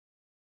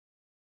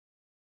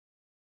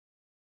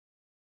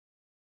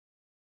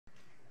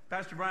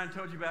Pastor Brian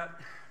told you about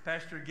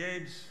Pastor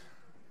Gabe's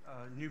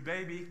new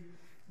baby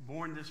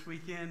born this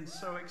weekend.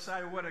 So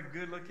excited. What a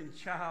good-looking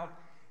child.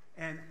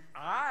 And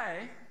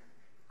I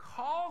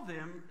called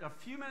them a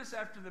few minutes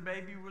after the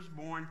baby was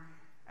born,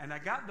 and I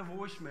got the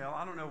voicemail.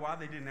 I don't know why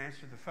they didn't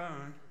answer the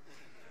phone.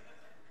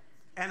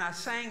 And I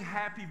sang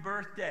happy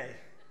birthday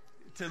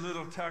to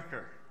little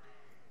Tucker.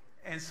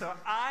 And so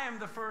I am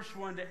the first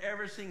one to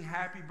ever sing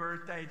happy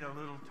birthday to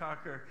little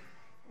Tucker.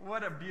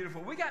 What a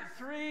beautiful. We got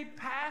 3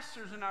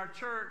 pastors in our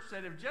church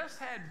that have just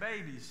had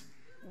babies.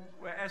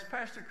 As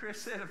Pastor Chris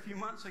said a few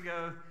months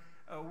ago,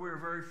 we're a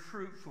very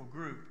fruitful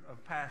group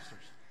of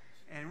pastors.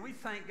 And we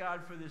thank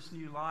God for this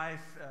new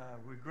life.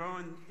 We're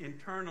growing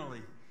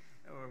internally,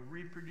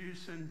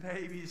 reproducing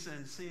babies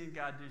and seeing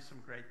God do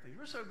some great things.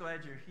 We're so glad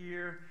you're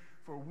here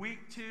for week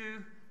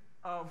 2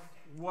 of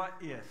What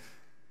If.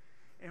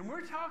 And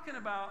we're talking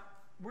about,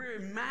 we're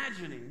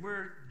imagining,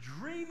 we're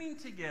dreaming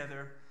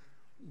together,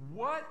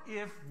 what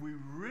if we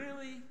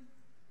really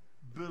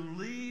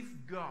believe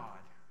God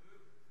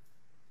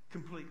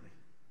completely?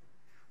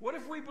 What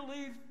if we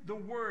believed the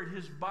Word,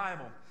 His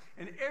Bible,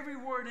 and every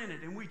word in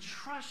it, and we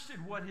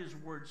trusted what His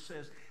Word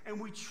says, and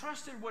we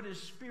trusted what His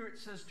Spirit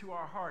says to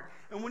our heart?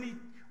 And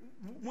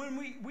when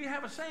we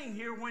have a saying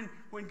here,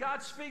 when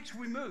God speaks,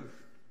 we move.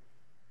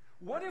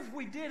 What if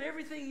we did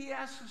everything He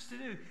asked us to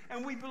do,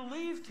 and we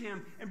believed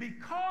Him, and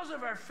because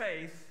of our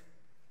faith,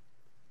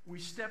 we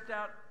stepped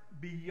out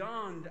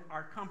beyond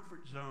our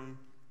comfort zone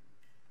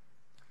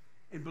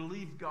and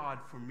believed God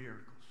for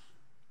miracles,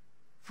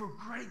 for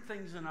great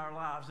things in our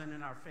lives and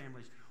in our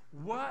families?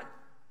 What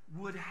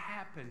would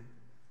happen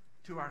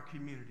to our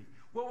community?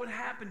 What would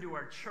happen to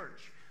our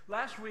church?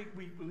 Last week,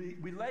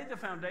 we laid the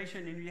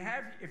foundation, and if you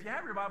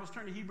have your Bibles,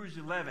 turn to Hebrews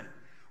 11.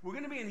 We're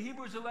going to be in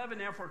Hebrews 11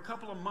 now for a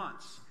couple of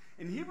months.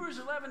 And Hebrews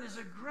 11 is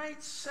a great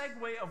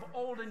segue of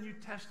Old and New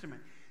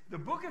Testament. The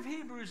book of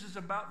Hebrews is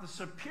about the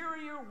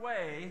superior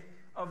way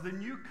of the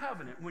new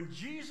covenant, when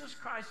Jesus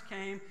Christ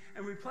came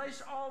and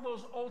replaced all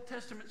those Old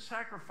Testament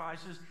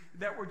sacrifices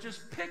that were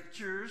just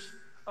pictures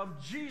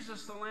of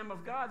Jesus, the Lamb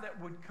of God that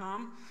would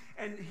come.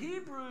 And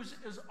Hebrews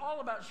is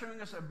all about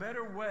showing us a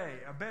better way,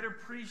 a better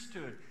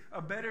priesthood,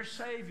 a better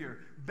Savior,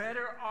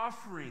 better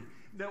offering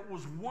that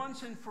was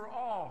once and for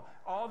all.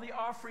 All the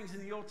offerings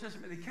in the Old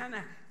Testament,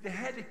 they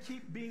had to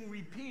keep being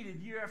repeated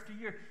year after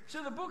year.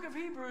 So the book of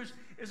Hebrews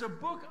is a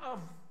book of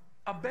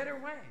a better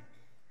way.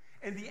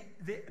 And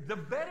the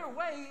better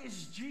way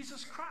is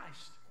Jesus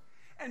Christ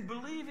and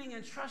believing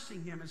and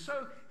trusting Him. And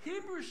so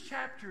Hebrews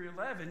chapter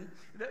 11,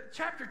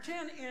 chapter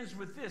 10 ends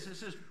with this. It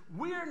says,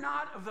 we're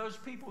not of those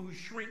people who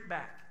shrink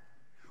back.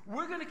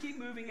 We're going to keep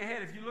moving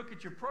ahead. If you look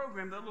at your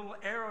program, the little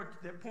arrow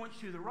that points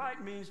to the right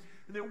means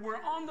that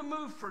we're on the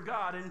move for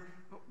God. And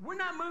we're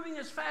not moving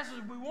as fast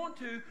as we want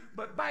to,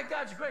 but by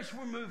God's grace,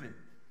 we're moving.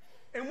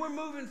 And we're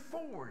moving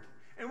forward.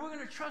 And we're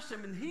going to trust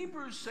Him. And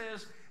Hebrews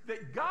says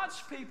that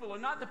God's people are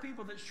not the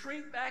people that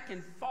shrink back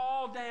and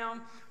fall down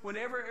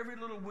whenever every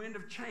little wind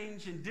of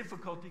change and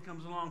difficulty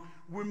comes along.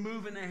 We're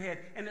moving ahead.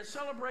 And at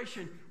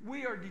Celebration,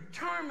 we are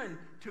determined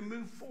to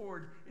move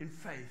forward in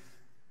faith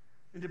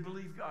and to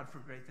believe God for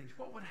great things.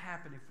 What would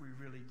happen if we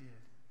really did?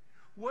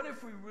 What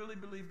if we really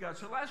believe God?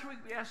 So last week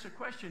we asked the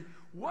question,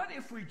 what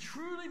if we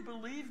truly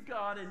believe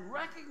God and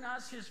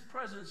recognize His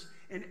presence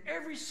in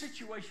every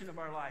situation of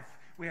our life?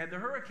 We had the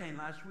hurricane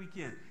last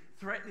weekend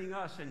threatening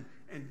us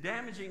and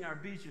damaging our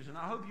beaches. And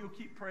I hope you'll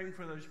keep praying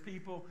for those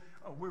people.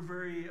 We're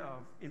very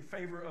in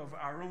favor of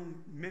our own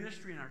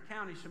ministry in our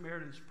county,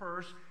 Samaritan's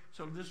Purse.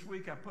 So this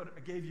week I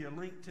gave you a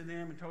link to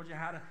them and told you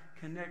how to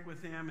connect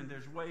with them, and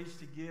there's ways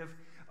to give.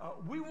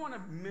 We want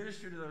to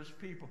minister to those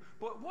people.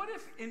 But what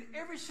if in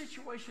every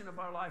situation of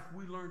our life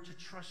we learn to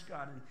trust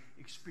God and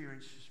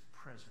experience His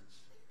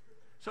presence?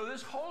 So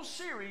this whole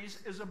series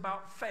is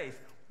about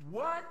faith.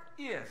 What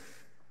if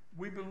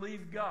we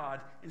believe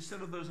God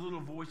instead of those little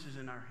voices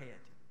in our head?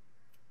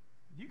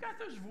 You got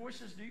those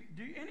voices?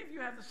 Do any of you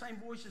have the same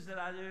voices that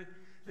I do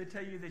that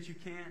tell you that you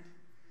can't,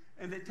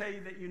 and that tell you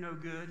that you're no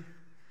good,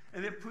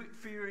 and that put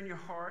fear in your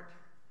heart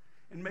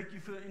and make you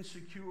feel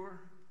insecure,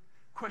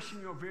 question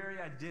your very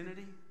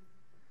identity?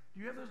 Do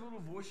you have those little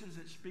voices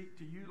that speak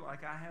to you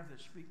like I have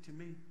that speak to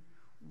me?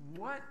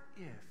 What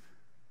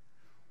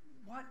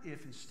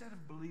if instead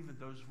of believing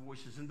those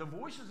voices and the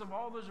voices of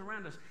all those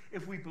around us,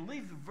 if we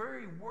believed the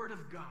very Word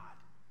of God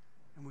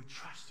and we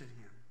trusted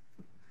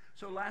Him?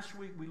 So last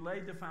week we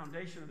laid the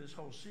foundation of this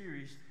whole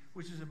series,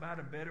 which is about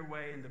a better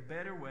way, and the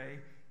better way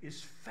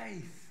is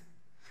faith.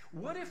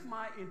 What if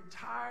my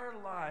entire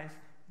life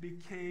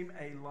became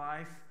a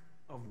life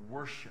of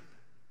worship?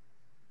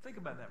 Think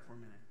about that for a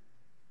minute.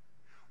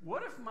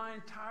 What if my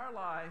entire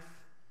life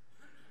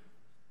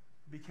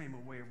became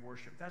a way of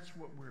worship? That's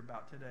what we're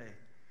about today.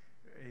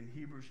 In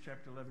Hebrews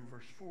chapter 11,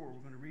 verse 4, we're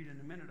going to read in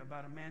a minute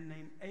about a man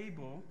named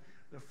Abel,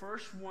 the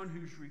first one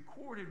who's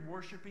recorded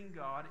worshiping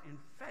God in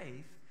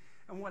faith,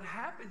 and what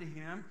happened to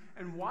him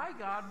and why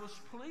God was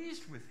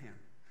pleased with him.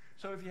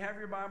 So if you have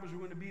your Bibles, we're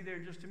going to be there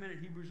in just a minute,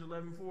 Hebrews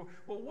 11:4.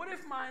 Well, what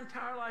if my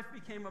entire life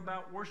became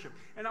about worship?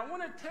 And I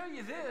want to tell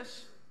you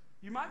this,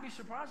 You might be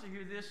surprised to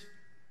hear this.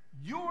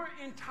 Your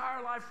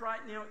entire life right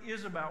now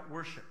is about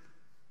worship.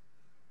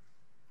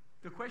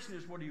 The question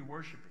is, what are you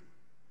worshiping?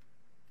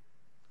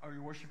 Are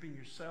you worshiping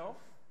yourself?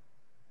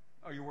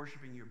 Are you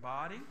worshiping your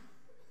body?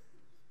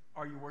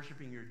 Are you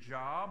worshiping your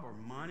job or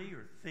money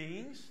or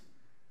things?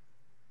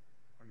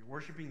 Are you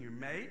worshiping your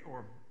mate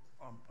or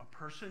a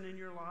person in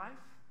your life?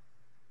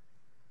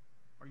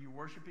 Are you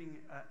worshiping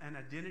an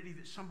identity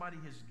that somebody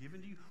has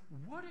given to you?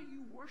 What are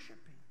you worshiping?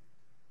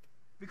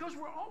 Because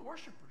we're all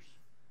worshipers.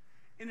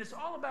 And it's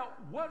all about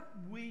what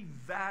we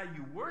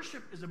value.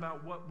 Worship is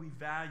about what we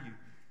value.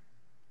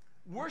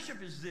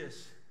 Worship is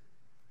this.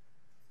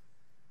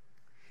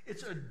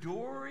 It's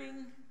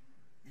adoring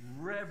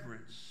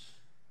reverence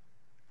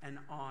and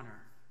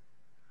honor.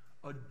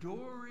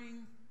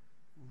 Adoring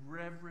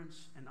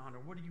reverence and honor.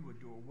 What do you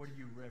adore? What do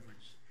you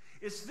reverence?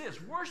 It's this.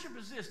 Worship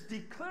is this.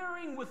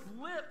 Declaring with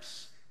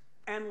lips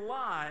and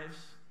lives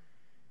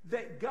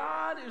that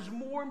God is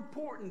more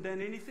important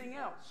than anything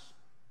else.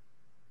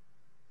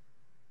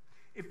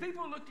 If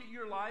people looked at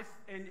your life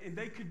and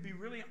they could be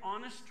really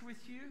honest with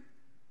you,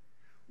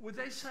 would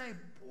they say,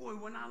 boy,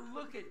 when I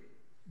look at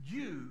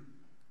you,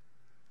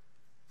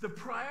 the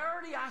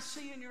priority I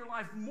see in your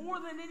life more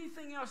than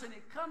anything else, and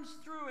it comes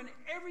through in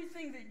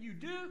everything that you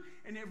do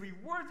and every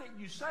word that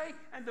you say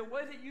and the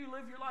way that you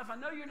live your life. I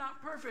know you're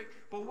not perfect,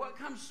 but what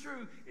comes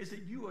through is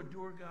that you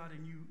adore God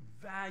and you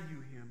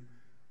value Him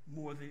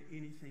more than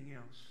anything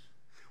else.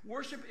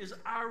 Worship is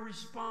our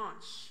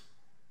response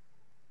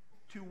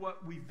to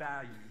what we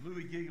value.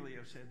 Louis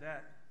Giglio said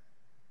that.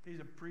 He's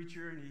a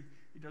preacher and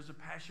he does the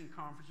Passion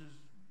conferences.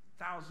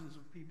 Thousands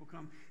of people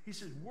come. He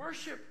says,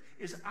 worship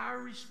is our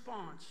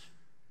response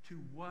to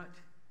what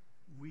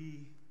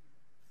we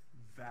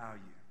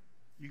value.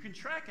 You can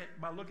track it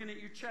by looking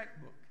at your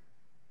checkbook,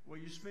 what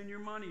you spend your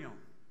money on.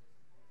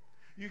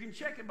 You can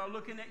check it by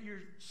looking at your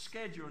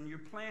schedule and your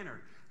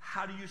planner.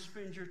 How do you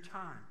spend your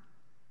time?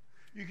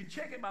 You can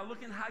check it by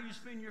looking at how you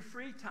spend your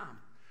free time.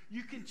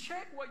 You can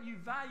check what you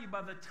value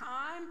by the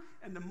time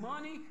and the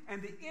money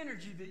and the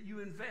energy that you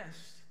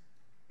invest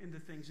in the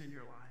things in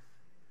your life.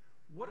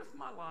 What if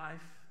my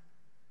life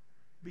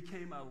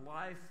became a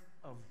life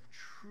of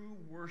true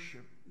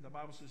worship, the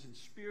Bible says in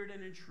spirit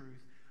and in truth,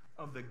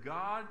 of the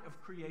God of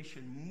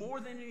creation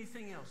more than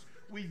anything else?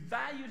 We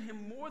valued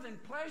Him more than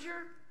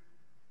pleasure,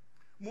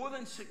 more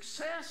than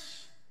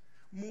success,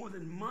 more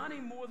than money,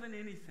 more than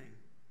anything.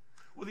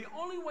 Well, the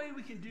only way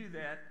we can do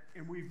that,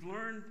 and we're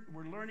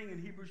learning in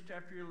Hebrews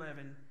chapter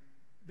 11,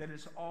 that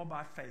it's all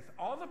by faith.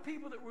 All the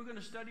people that we're going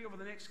to study over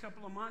the next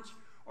couple of months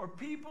are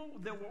people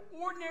that were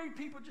ordinary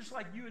people just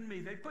like you and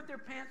me. They put their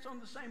pants on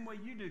the same way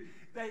you do.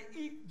 They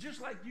eat just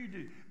like you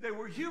do. They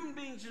were human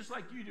beings just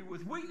like you do,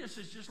 with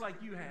weaknesses just like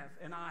you have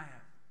and I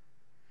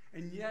have.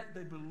 And yet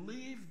they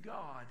believe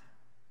God,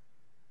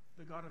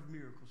 the God of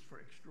miracles, for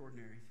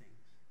extraordinary things.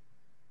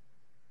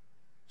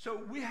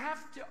 So we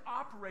have to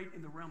operate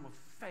in the realm of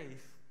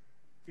faith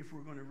if we're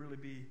going to really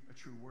be a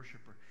true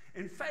worshiper.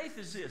 And faith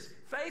is this.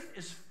 Faith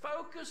is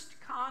focused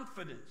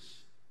confidence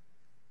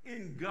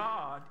in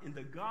God, in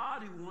the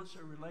God who wants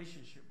a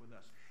relationship with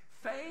us.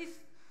 Faith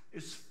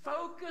is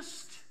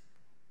focused.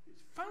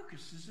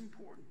 Focus is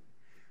important.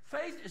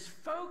 Faith is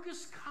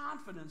focused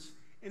confidence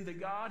in the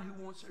God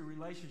who wants a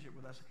relationship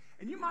with us.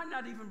 And you might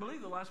not even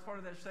believe the last part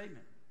of that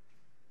statement.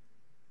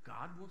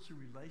 God wants a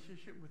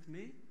relationship with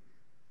me?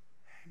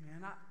 Hey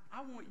man,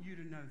 I want you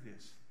to know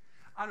this.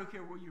 I don't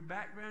care what your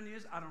background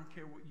is. I don't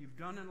care what you've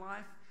done in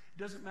life.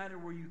 Doesn't matter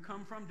where you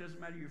come from. Doesn't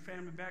matter your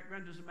family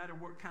background. Doesn't matter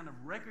what kind of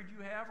record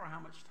you have or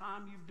how much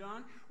time you've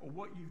done or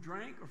what you've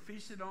drank or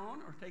feasted on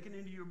or taken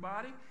into your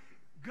body.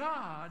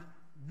 God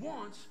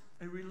wants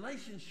a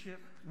relationship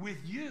with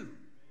you.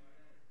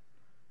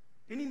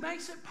 And He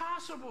makes it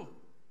possible.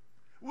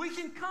 We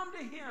can come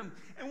to Him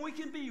and we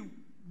can be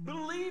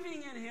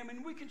believing in Him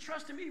and we can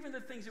trust Him even the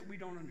things that we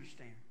don't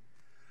understand.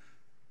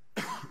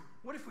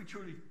 What if we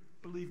truly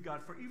believe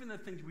God for even the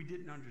things we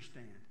didn't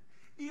understand?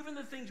 Even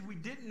the things we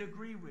didn't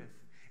agree with.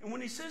 And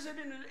when He says it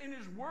in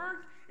His Word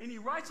and He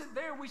writes it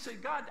there, we say,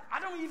 God, I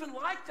don't even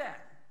like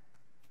that.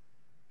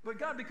 But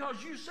God,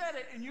 because you said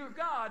it and you're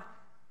God,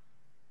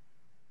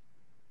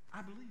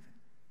 I believe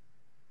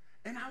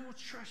it. And I will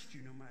trust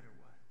you no matter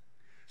what.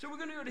 So we're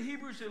going to go to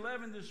Hebrews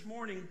 11 this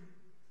morning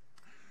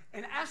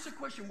and ask the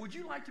question, would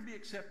you like to be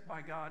accepted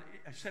by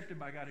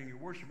God in your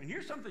worship? And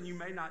here's something you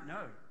may not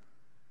know.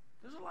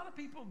 There's a lot of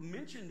people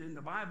mentioned in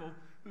the Bible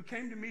who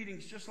came to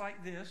meetings just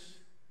like this,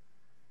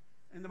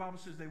 and the Bible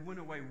says they went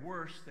away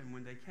worse than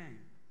when they came.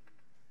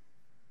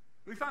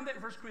 We find that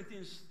in 1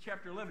 Corinthians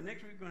chapter 11.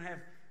 Next week we're going to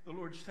have the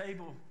Lord's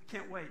table.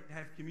 Can't wait to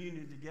have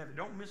communion together.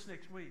 Don't miss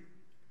next week.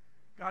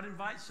 God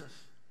invites us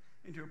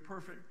into a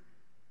perfect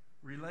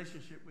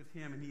relationship with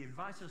Him, and He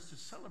invites us to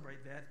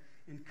celebrate that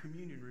in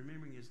communion,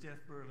 remembering His death,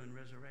 burial, and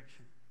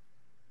resurrection.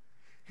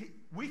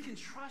 We can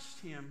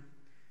trust Him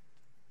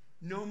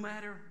no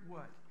matter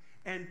what.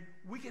 And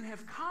we can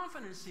have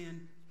confidence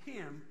in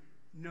Him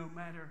no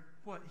matter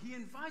what. He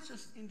invites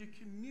us into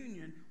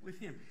communion with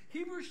Him.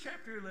 Hebrews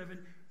chapter 11,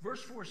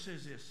 verse 4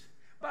 says this.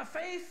 By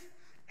faith,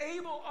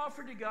 Abel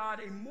offered to God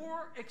a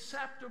more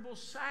acceptable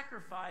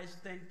sacrifice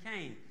than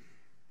Cain.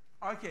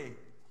 Okay,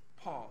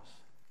 pause.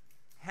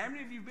 How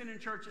many of you have been in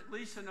church at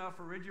least enough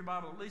or read your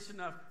Bible at least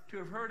enough to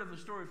have heard of the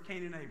story of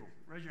Cain and Abel?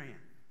 Raise your hand.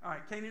 All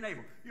right, Cain and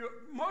Abel.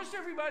 Most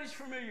everybody's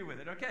familiar with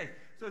it, okay?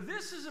 So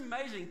this is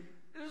amazing.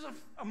 There's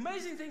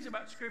amazing things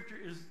about Scripture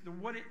is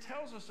what it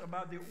tells us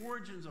about the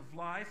origins of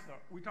life.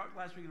 We talked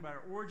last week about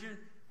our origin,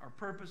 our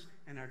purpose,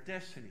 and our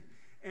destiny.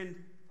 And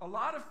a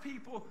lot of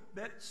people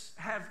that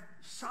have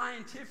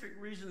scientific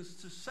reasons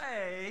to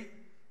say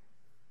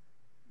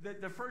that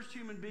the first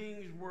human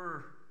beings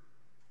were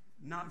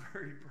not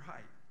very bright.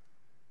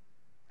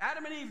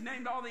 Adam and Eve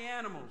named all the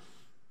animals.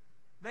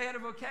 They had a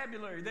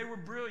vocabulary. They were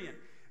brilliant.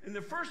 In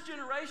the first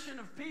generation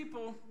of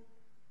people,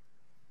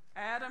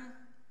 Adam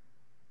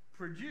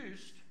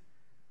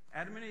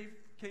and Eve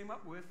came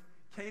up with,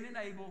 Cain and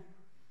Abel.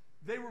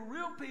 They were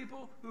real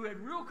people who had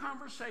real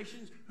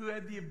conversations, who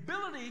had the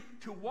ability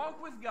to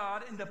walk with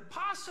God and the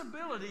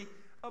possibility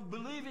of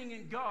believing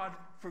in God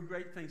for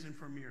great things and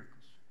for miracles.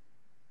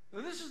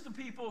 So this is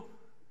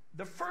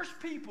the first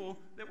people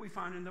that we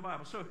find in the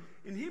Bible. So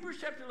in Hebrews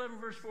chapter 11,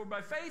 verse 4,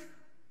 by faith,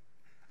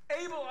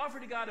 Abel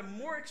offered to God a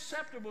more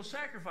acceptable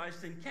sacrifice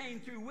than Cain,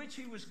 through which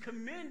he was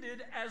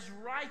commended as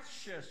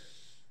righteous.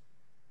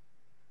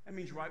 That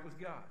means right with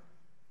God.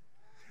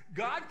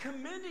 God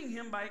commending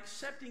him by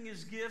accepting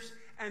his gifts,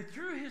 and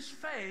through his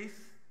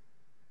faith,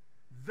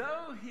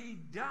 though he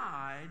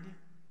died,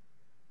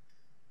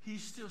 he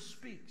still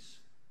speaks.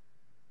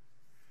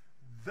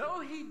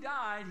 Though he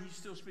died, he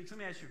still speaks. Let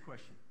me ask you a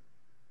question.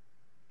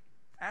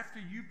 After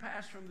you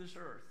pass from this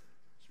earth,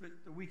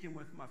 spent the weekend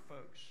with my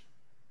folks,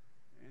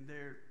 and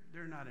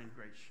they're not in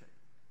great shape.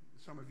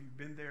 Some of you have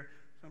been there.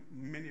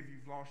 Many of you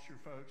have lost your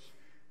folks.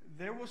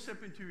 They will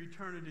step into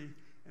eternity,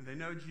 and they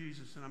know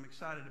Jesus, and I'm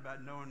excited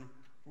about knowing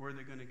where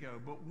they're going to go.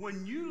 But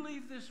when you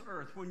leave this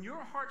earth, when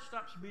your heart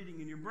stops beating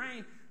and your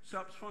brain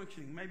stops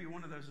functioning, maybe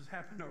one of those has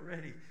happened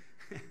already.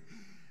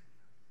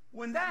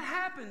 When that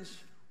happens,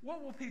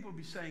 what will people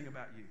be saying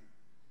about you?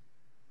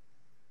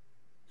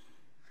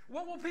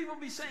 What will people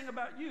be saying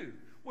about you?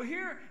 Well,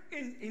 here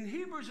in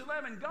Hebrews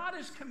 11, God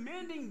is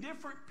commending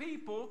different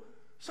people,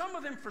 some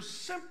of them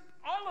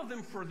all of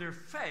them for their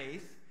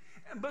faith,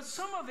 but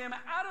some of them,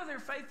 out of their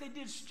faith, they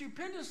did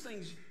stupendous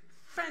things,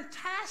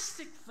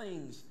 fantastic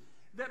things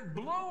that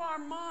blow our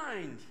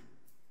mind.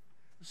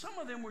 Some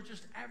of them were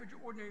just average,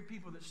 ordinary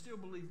people that still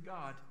believe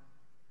God,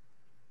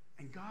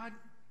 and God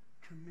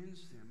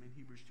commends them in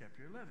Hebrews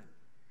chapter 11.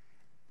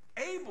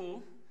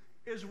 Abel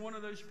is one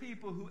of those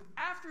people who,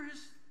 after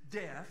his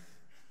death,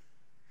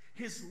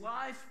 his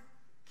life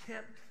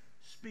kept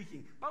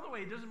speaking. By the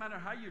way, it doesn't matter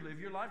how you live,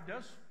 your life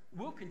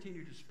will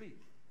continue to speak,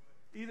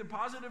 either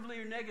positively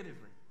or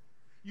negatively.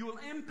 You will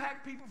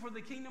impact people for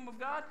the kingdom of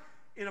God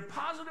in a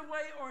positive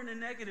way or in a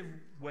negative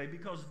way,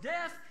 because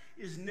death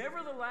is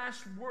never the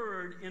last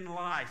word in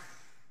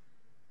life.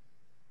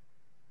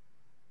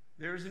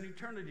 There is an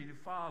eternity to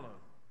follow.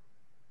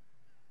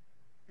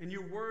 And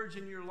your words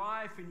and your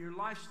life and your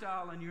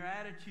lifestyle and your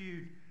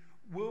attitude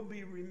will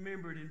be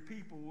remembered, and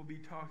people will be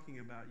talking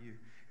about you.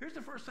 Here's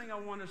the first thing I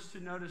want us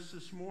to notice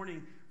this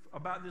morning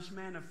about this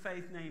man of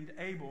faith named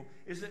Abel,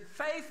 is that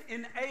faith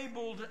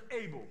enabled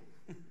Abel.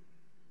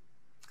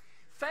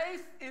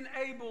 Faith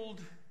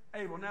enabled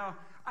Abel. Now,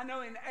 I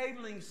know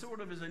enabling sort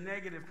of is a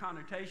negative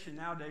connotation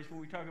nowadays when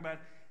we talk about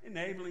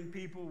enabling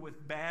people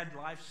with bad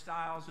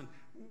lifestyles, and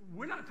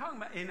we're not talking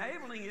about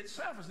enabling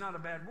itself is not a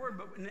bad word,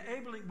 but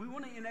we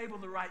want to enable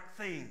the right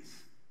things.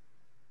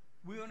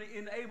 We want to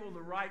enable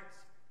the right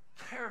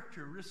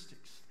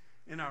characteristics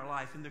in our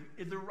life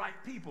and the right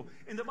people.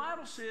 And the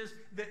Bible says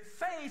that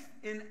faith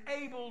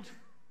enabled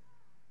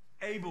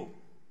Abel.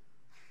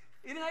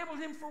 It enabled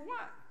him for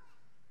what?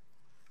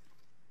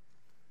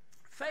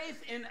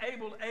 Faith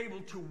enabled Abel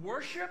to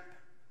worship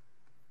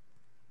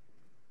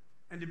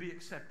and to be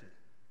accepted.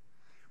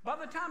 By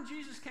the time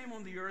Jesus came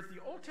on the earth,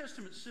 the Old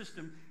Testament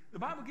system, the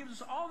Bible gives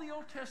us all the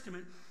Old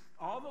Testament,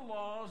 all the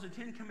laws, the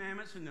 10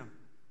 Commandments, and the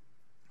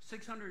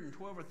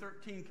 612 or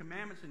 13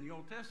 commandments in the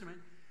Old Testament,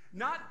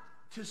 not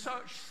to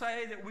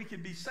say that we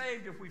could be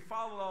saved if we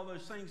followed all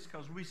those things,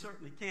 because we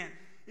certainly can't.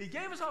 He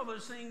gave us all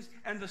those things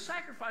and the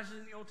sacrifices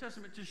in the Old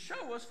Testament to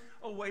show us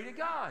a way to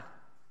God.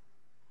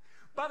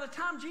 By the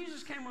time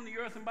Jesus came on the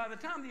earth, and by the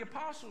time the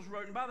apostles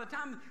wrote, and by the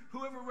time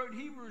whoever wrote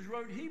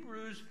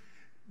Hebrews,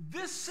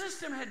 this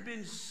system had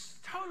been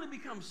totally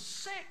become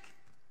sick.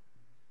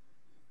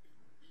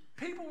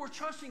 People were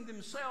trusting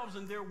themselves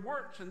and their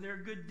works and their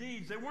good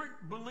deeds. They weren't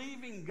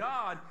believing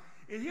God.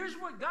 And here's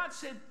what God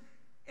said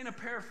in a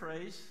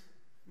paraphrase,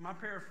 my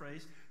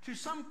paraphrase, to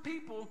some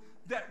people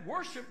that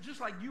worship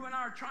just like you and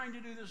I are trying to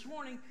do this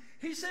morning.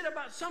 He said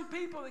about some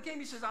people that came,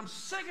 he says, I'm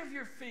sick of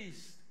your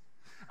feast.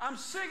 I'm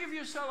sick of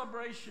your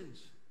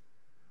celebrations.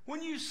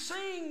 When you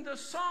sing the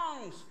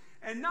songs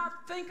and not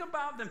think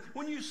about them,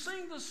 when you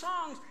sing the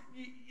songs,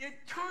 it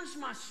turns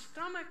my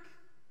stomach.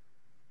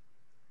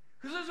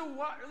 Because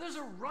there's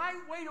a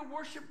right way to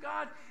worship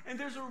God, and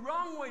there's a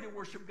wrong way to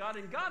worship God,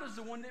 and God is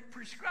the one that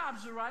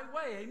prescribes the right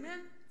way.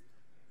 Amen?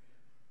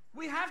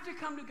 We have to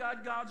come to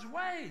God God's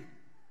way.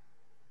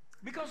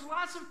 Because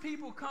lots of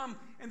people come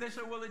and they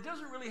say, well, it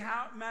doesn't really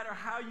matter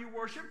how you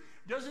worship.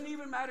 Doesn't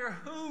even matter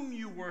whom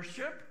you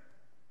worship.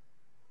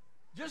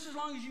 Just as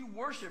long as you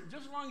worship,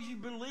 just as long as you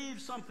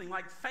believe something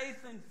like faith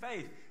in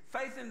faith.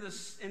 Faith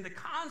in the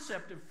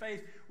concept of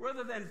faith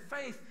rather than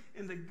faith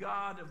in the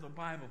God of the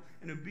Bible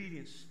and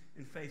obedience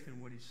and faith in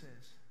what he says.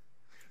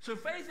 So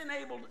faith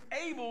enabled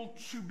Abel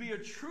to be a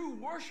true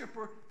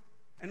worshiper.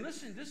 And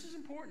listen, this is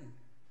important.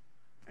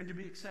 And to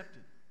be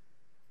accepted.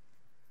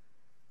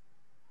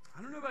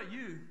 I don't know about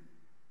you,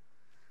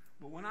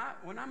 but when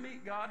I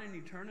meet God in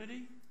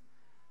eternity,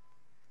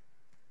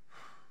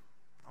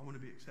 I want to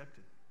be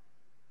accepted.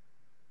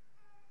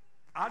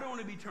 I don't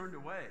want to be turned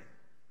away.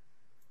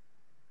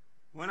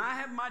 When I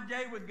have my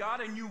day with God,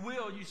 and you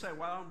will, you say,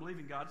 well, I don't believe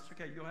in God. It's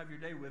okay. You'll have your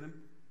day with him.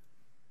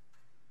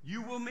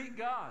 You will meet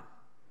God.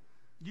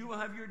 You will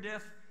have your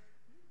death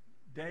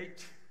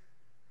date.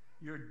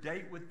 Your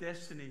date with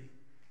destiny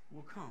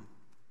will come.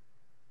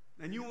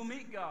 And you will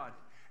meet God.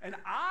 And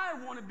I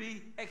want to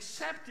be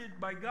accepted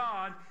by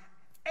God.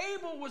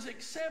 Abel was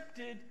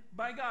accepted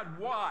by God.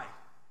 Why?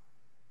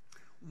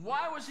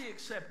 Why was he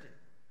accepted?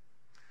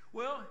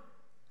 Well,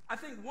 I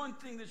think one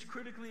thing that's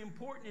critically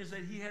important is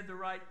that he had the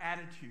right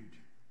attitude.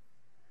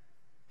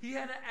 He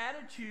had an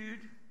attitude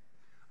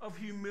of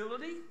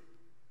humility.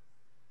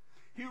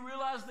 He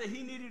realized that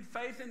he needed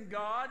faith in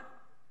God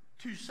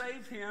to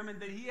save him and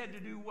that he had to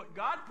do what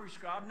God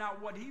prescribed,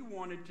 not what he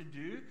wanted to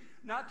do,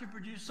 not to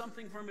produce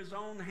something from his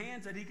own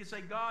hands that he could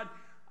say, God,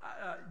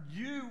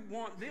 you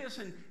want this.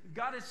 And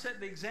God had set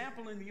the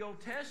example in the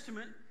Old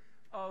Testament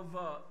of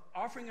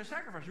offering a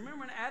sacrifice. Remember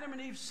when Adam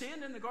and Eve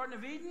sinned in the Garden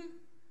of Eden?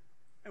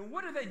 And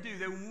what did they do?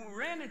 They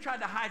ran and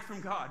tried to hide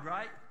from God,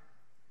 right?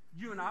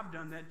 You and I have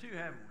done that too,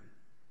 haven't we?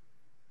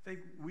 I think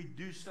we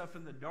do stuff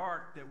in the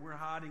dark that we're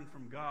hiding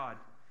from God.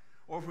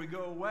 Or if we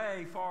go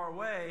away, far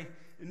away,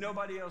 and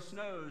nobody else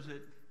knows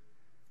that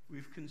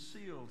we've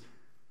concealed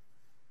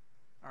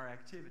our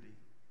activity.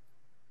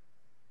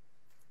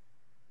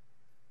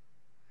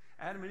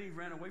 Adam and Eve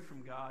ran away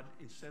from God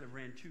instead of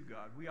ran to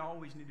God. We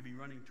always need to be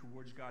running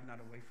towards God, not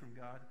away from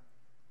God.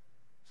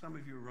 Some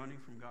of you are running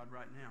from God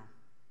right now.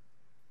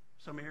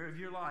 Some area of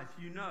your life,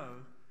 you know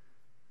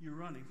you're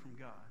running from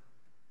God.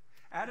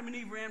 Adam and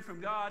Eve ran from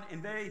God,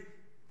 and they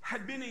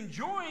had been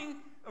enjoying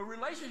a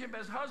relationship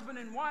as husband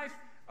and wife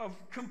of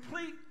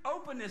complete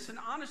openness and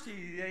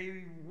honesty.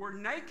 They were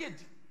naked,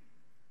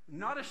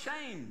 not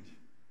ashamed.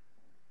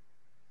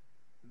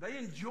 They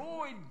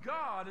enjoyed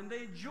God, and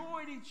they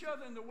enjoyed each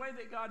other in the way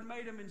that God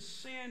made them, and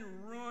sin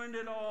ruined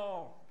it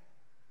all.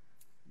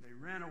 They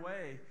ran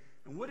away.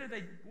 And what did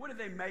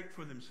they make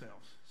for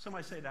themselves?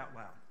 Somebody say it out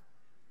loud.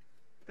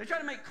 They try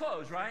to make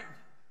clothes, right?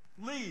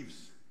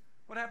 Leaves.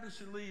 What happens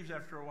to leaves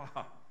after a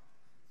while?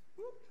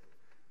 Whoop.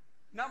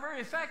 Not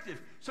very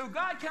effective. So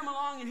God came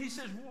along and he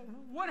says,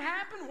 what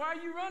happened? Why are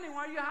you running?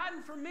 Why are you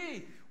hiding from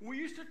me? We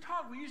used to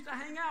talk. We used to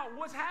hang out.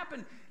 What's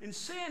happened? And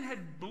sin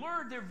had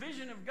blurred their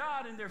vision of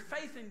God and their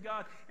faith in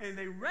God, and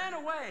they ran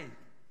away.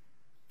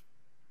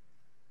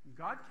 And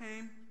God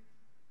came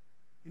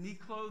and he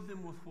clothed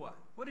them with what?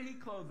 What did he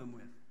clothe them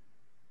with?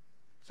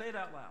 Say it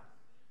out loud.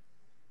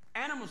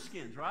 Animal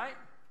skins, right?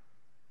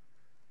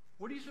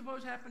 What do you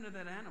suppose happened to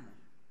that animal?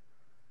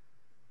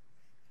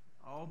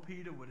 Oh,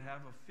 PETA would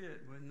have a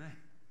fit, wouldn't they?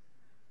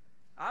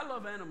 I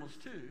love animals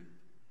too.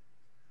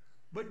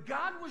 But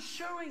God was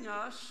showing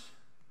us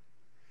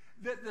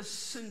that the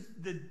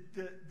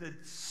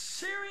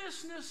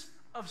seriousness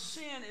of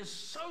sin is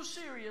so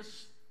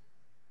serious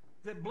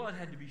that blood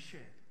had to be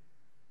shed.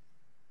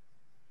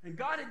 And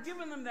God had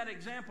given them that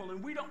example,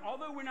 and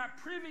although we're not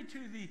privy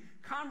to the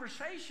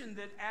conversation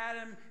that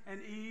Adam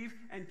and Eve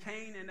and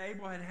Cain and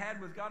Abel had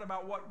with God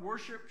about what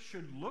worship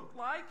should look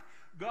like,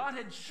 God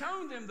had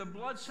shown them the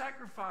blood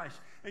sacrifice.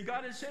 And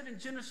God had said in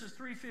Genesis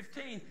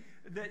 3:15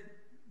 that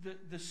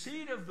the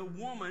seed of the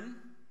woman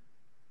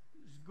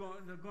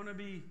is going to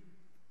be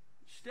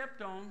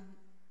stepped on,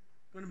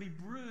 going to be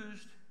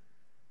bruised,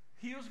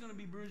 heel's going to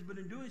be bruised, but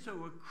in doing so it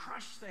would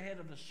crush the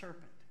head of the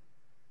serpent.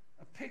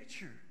 A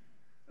picture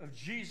of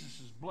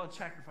Jesus' blood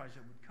sacrifice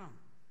that would come.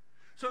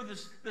 So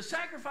the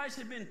sacrifice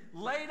had been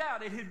laid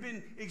out. It had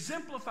been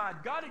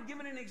exemplified. God had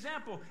given an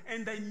example,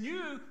 and they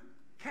knew,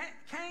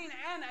 Cain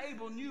and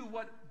Abel knew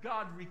what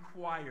God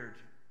required.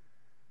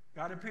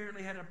 God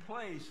apparently had a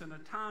place and a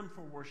time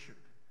for worship,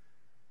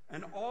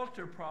 an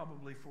altar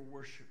probably for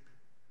worship.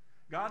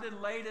 God had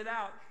laid it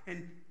out,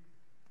 and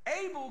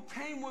Abel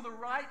came with a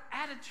right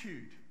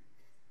attitude.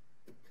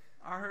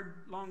 I heard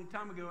a long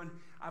time ago, and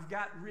I've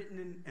got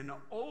written in an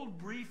old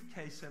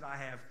briefcase that I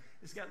have.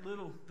 It's got the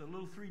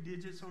little 3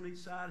 digits on each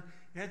side.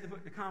 You had to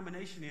put the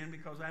combination in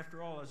because,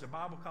 after all, as a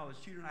Bible college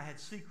student, I had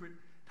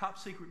top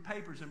secret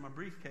papers in my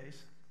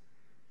briefcase.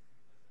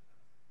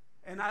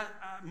 And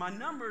my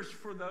numbers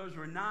for those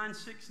were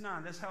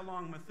 969. That's how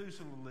long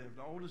Methuselah lived,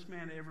 the oldest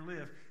man to ever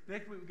live.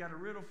 Next week, we've got a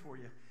riddle for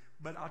you,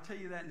 but I'll tell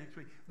you that next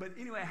week. But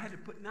anyway, I had to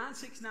put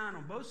 969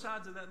 on both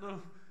sides of that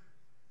little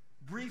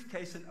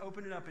briefcase and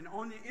open it up. And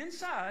on the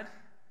inside,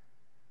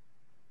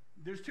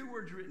 there's two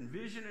words written,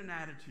 vision and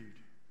attitude.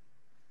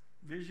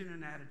 Vision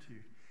and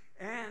attitude.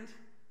 And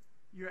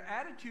your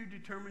attitude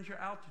determines your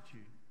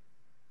altitude.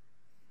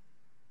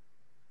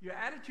 Your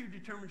attitude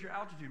determines your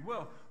altitude.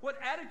 Well, what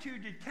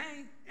attitude did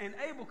Cain and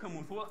Abel come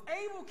with? Well,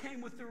 Abel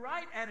came with the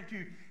right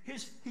attitude.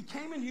 He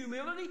came in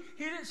humility.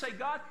 He didn't say,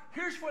 God,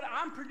 here's what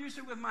I'm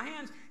producing with my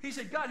hands. He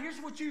said, God, here's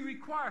what you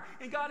require.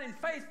 And God, in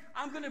faith,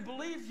 I'm going to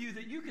believe you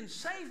that you can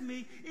save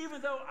me even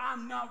though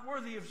I'm not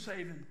worthy of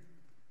saving,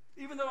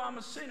 even though I'm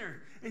a sinner.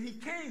 And he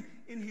came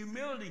in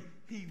humility.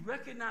 He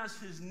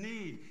recognized his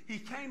need. He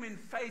came in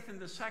faith in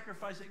the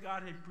sacrifice that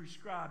God had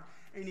prescribed.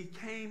 And he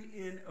came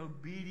in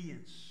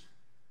obedience.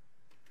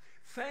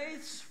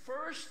 Faith's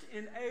first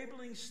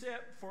enabling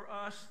step for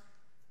us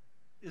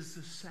is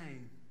the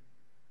same.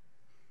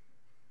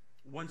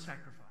 One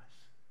sacrifice.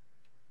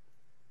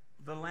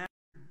 The Lamb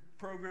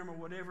program or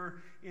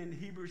whatever in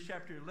Hebrews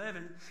chapter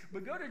 11.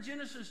 But go to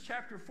Genesis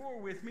chapter 4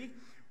 with me.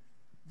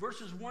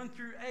 Verses 1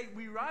 through 8.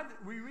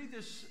 We read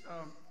this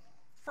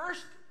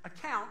first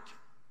account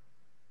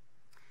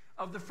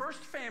of the first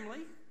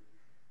family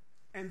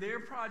and their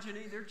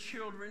progeny, their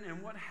children,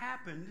 and what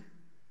happened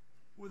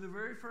with the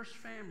very first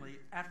family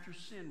after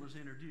sin was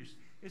introduced.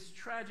 It's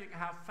tragic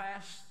how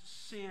fast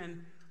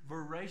sin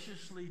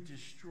voraciously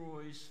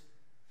destroys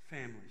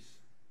families.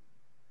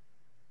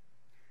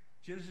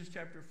 Genesis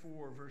chapter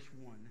 4, verse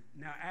 1.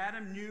 Now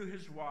Adam knew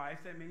his wife.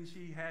 That means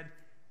he had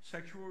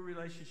sexual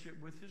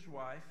relationship with his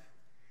wife.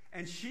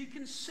 And she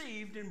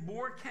conceived and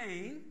bore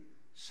Cain,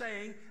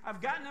 saying,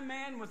 I've gotten a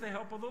man with the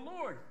help of the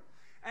Lord.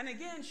 And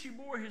again she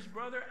bore his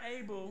brother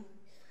Abel.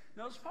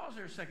 Now, let's pause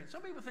there a second.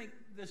 Some people think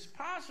it's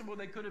possible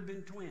they could have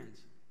been twins.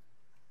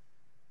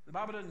 The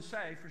Bible doesn't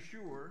say for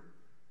sure,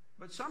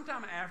 but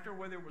sometime after,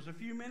 whether it was a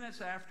few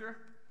minutes after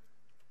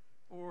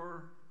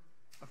or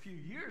a few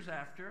years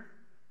after,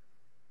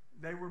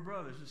 they were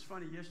brothers. It's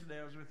funny,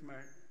 yesterday I was with my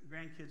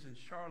grandkids in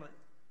Charlotte,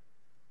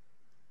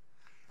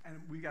 and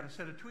we got a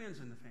set of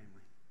twins in the family.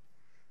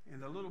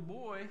 And the little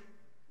boy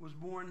was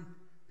born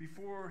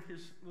before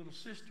his little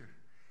sister.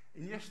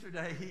 And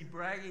yesterday he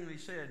braggingly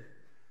said,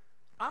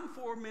 I'm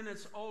 4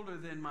 minutes older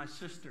than my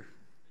sister.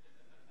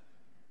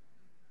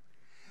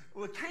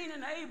 Well, Cain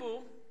and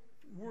Abel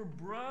were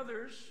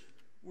brothers.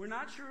 We're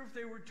not sure if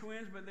they were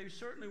twins, but they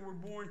certainly were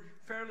born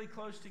fairly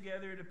close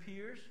together, it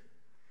appears.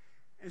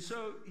 And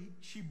so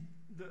she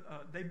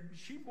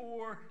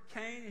bore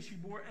Cain and she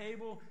bore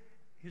Abel,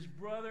 his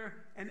brother.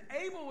 And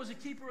Abel was a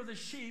keeper of the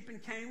sheep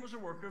and Cain was a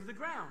worker of the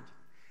ground.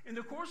 In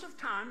the course of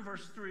time,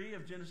 verse 3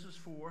 of Genesis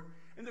 4,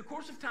 in the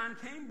course of time,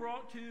 Cain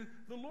brought to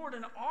the Lord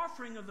an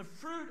offering of the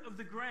fruit of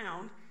the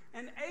ground,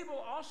 and Abel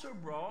also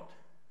brought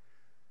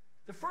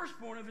the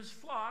firstborn of his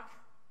flock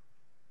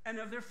and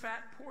of their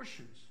fat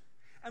portions.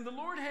 And the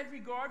Lord had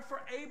regard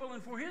for Abel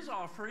and for his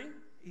offering.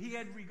 He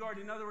had regard,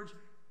 in other words,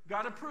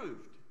 God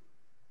approved.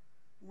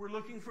 We're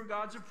looking for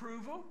God's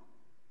approval.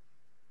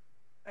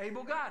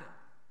 Abel got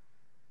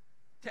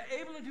it. To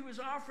Abel and to his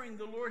offering,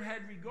 the Lord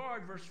had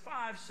regard. Verse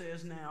 5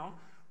 says now,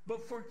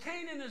 but for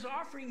Cain and his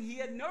offering, he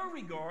had no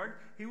regard.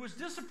 He was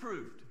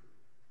disapproved.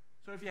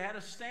 So if you had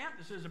a stamp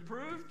that says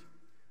approved,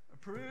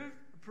 approved,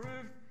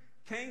 approved,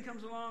 Cain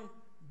comes along,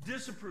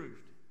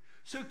 disapproved.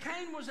 So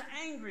Cain was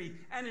angry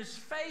and his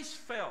face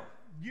fell.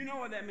 You know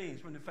what that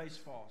means when the face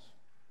falls.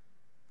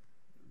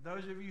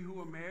 Those of you who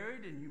are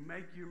married and you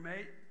make your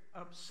mate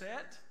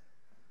upset,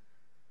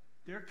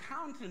 their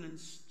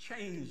countenance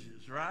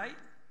changes, right?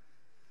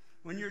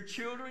 When your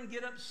children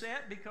get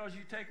upset because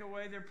you take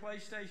away their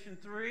PlayStation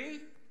 3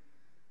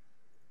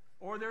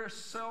 or their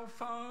cell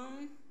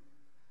phone,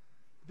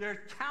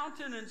 their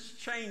countenance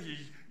changes.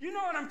 You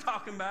know what I'm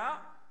talking about.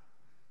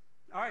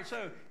 All right,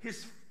 so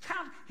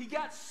he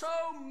got so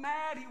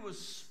mad he was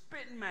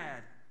spitting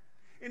mad.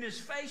 And his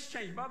face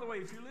changed. By the way,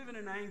 if you're living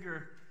in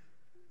anger,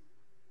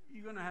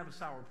 you're going to have a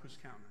sourpuss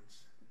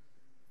countenance.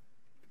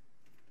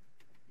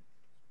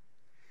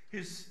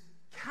 His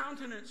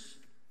countenance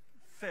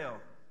fell.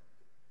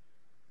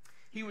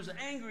 He was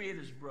angry at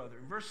his brother.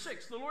 In verse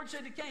 6, the Lord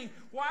said to Cain,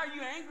 why are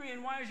you angry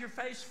and why is your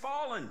face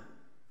fallen?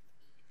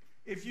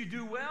 If you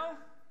do well,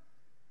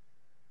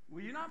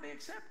 will you not be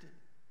accepted?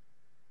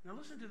 Now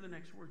listen to the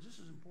next words. This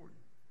is important.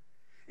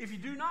 If you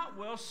do not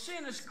well,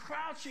 sin is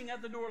crouching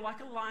at the door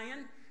like a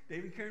lion.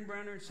 David Karen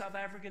Brown are in South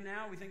Africa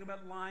now. We think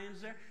about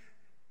lions there.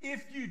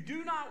 If you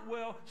do not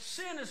well,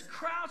 sin is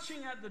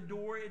crouching at the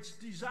door. Its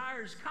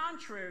desire is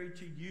contrary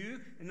to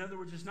you. In other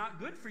words, it's not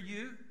good for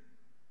you.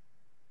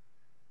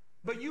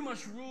 But you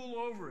must rule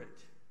over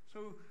it.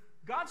 So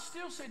God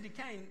still said to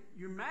Cain,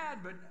 you're mad,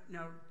 but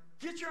now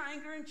get your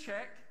anger in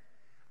check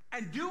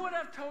and do what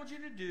I've told you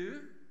to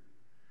do.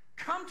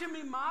 Come to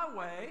me my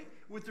way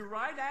with the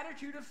right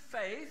attitude of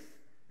faith,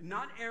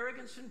 not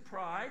arrogance and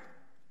pride,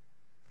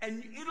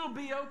 and it'll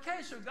be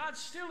okay. So God's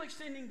still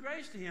extending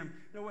grace to him.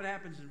 Now what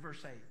happens in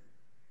verse 8?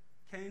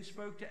 Cain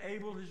spoke to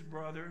Abel, his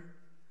brother,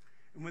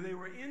 and when they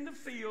were in the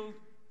field,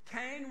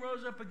 Cain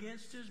rose up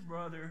against his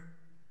brother,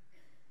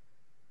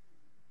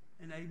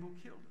 and Abel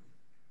killed him.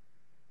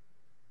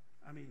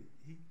 I mean,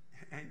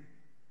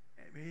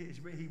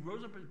 He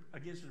rose up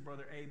against his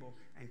brother Abel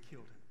and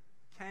killed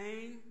him.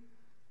 Cain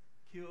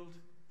killed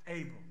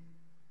Abel.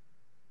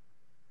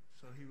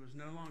 So he was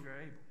no longer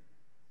Abel.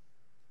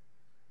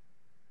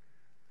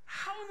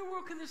 How in the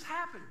world can this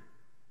happen?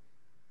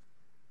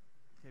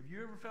 Have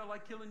you ever felt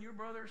like killing your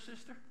brother or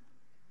sister?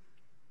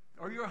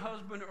 Or your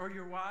husband or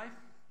your wife?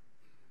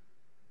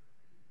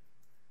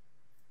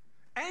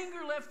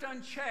 Anger left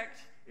unchecked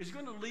is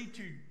going to lead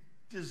to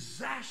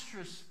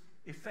disastrous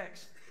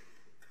effects.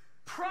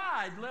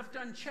 Pride left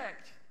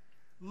unchecked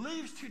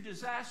leads to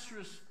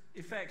disastrous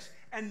effects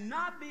and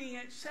not being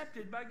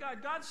accepted by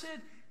God. God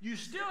said, you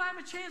still have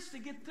a chance to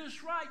get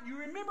this right. You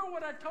remember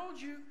what I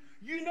told you.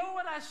 You know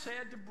what I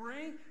said to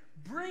bring.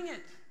 Bring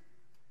it.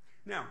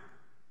 Now,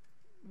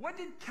 what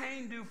did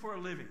Cain do for a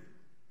living?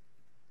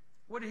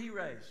 What did he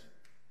raise?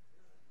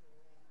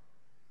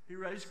 He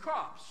raised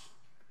crops.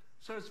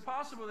 So it's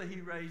possible that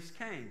he raised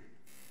Cain.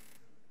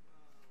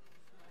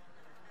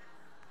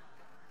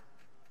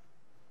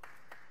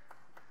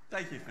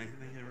 Thank you very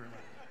much.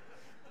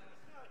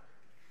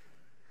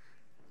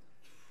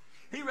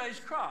 He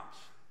raised crops.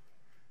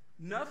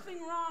 Nothing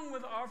wrong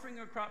with offering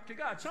a crop to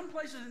God. Some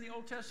places in the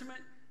Old Testament,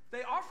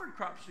 they offered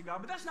crops to God,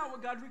 but that's not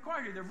what God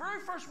required here. The very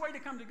first way to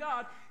come to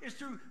God is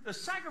through the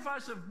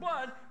sacrifice of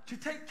blood to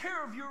take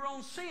care of your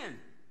own sin.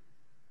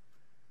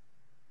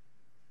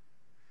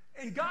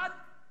 And God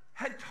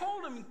had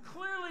told him,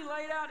 clearly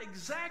laid out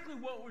exactly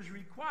what was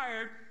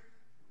required,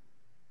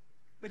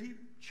 but he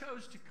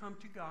chose to come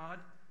to God,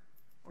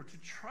 or to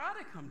try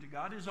to come to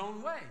God his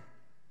own way.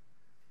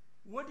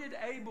 What did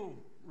Abel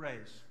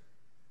raise?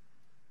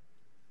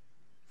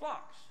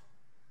 Flocks.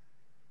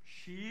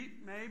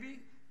 Sheep, maybe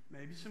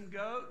some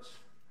goats,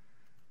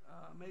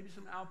 maybe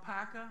some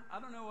alpaca. I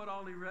don't know what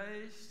all he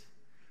raised.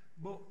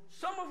 But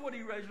some of what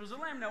he raised was a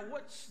lamb. Now,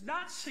 what's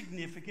not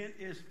significant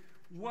is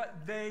what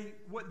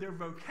their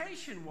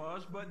vocation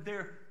was, but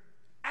their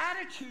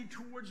attitude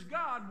towards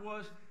God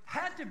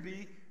had to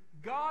be,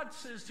 God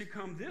says to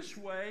come this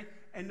way,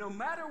 and no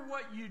matter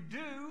what you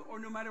do, or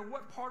no matter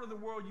what part of the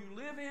world you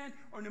live in,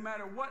 or no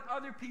matter what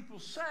other people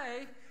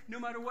say, no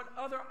matter what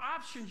other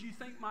options you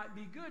think might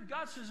be good,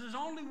 God says there's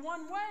only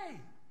one way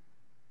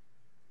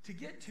to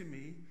get to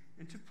me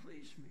and to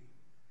please me.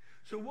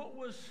 So what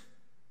was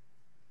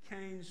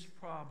Cain's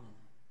problem?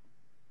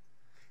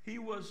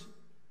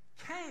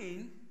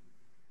 Cain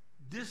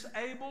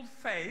disabled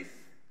faith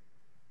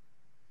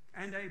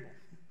and Abel.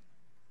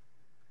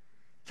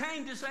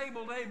 Cain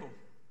disabled Abel.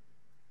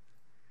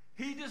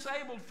 He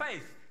disabled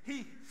faith.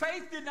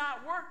 Faith did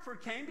not work for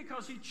Cain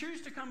because he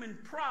chose to come in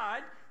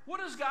pride. What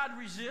does God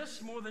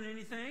resist more than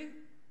anything?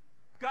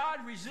 God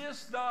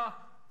resists the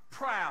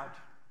proud.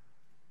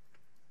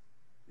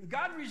 And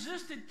God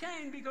resisted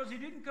Cain because he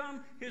didn't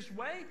come his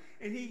way,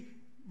 and he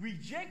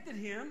rejected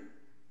him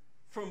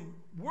from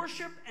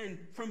worship and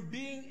from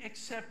being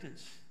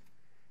acceptance.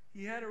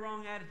 He had a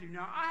wrong attitude.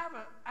 Now,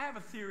 I have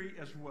a theory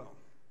as well.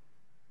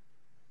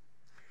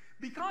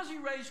 Because he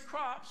raised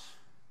crops,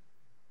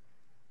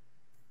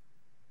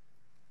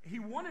 he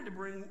wanted to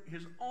bring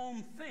his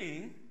own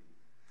thing.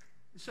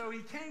 So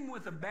he came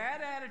with a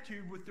bad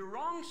attitude, with the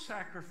wrong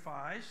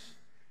sacrifice,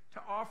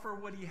 to offer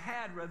what he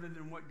had rather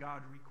than what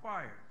God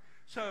required.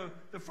 So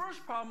the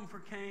first problem for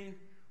Cain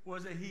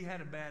was that he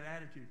had a bad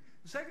attitude.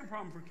 The second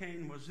problem for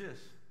Cain was this.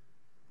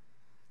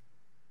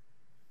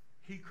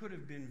 He could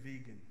have been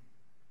vegan.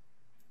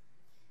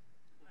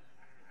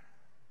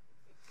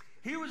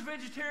 He was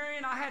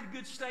vegetarian. I had a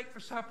good steak for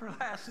supper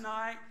last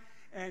night.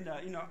 And,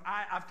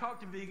 I've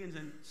talked to vegans,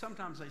 and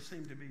sometimes they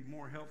seem to be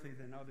more healthy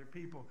than other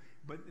people.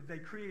 But they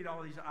create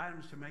all these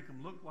items to make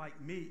them look like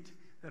meat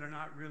that are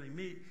not really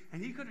meat.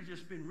 And he could have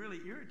just been really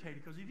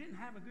irritated because he didn't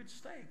have a good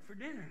steak for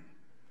dinner.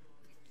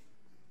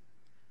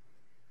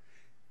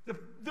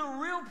 The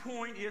real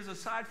point is,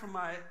 aside from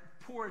my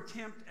poor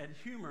attempt at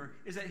humor,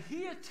 is that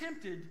he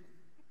attempted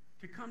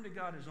to come to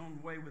God his own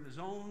way with his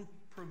own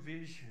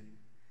provision.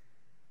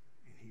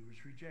 He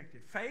was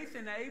rejected. Faith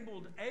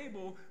enabled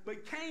Abel,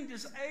 but Cain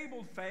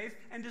disabled faith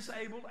and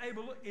disabled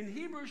Abel. In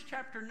Hebrews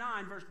chapter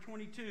 9, verse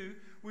 22,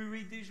 we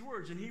read these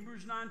words. In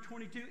Hebrews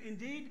 9:22,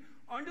 indeed,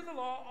 under the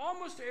law,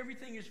 almost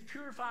everything is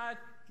purified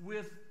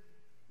with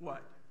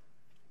what?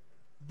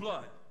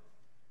 Blood.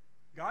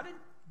 God had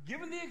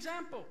given the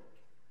example.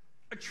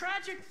 A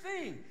tragic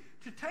thing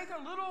to take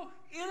a little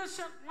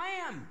innocent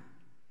lamb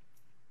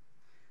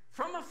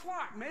from a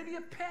flock, maybe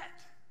a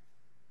pet.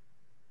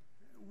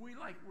 We're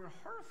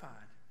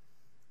horrified.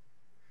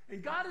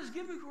 And God has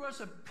given to us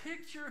a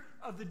picture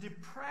of the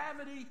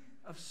depravity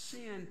of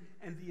sin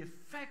and the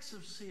effects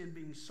of sin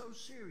being so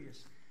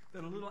serious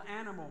that a little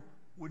animal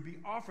would be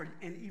offered.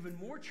 And even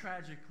more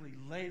tragically,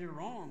 later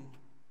on,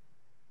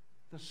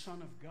 the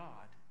Son of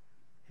God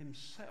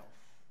himself,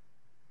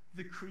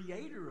 the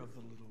creator of the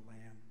little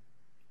lamb,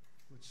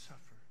 would suffer.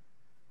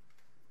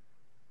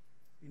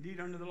 Indeed,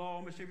 under the law,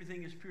 almost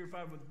everything is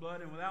purified with blood,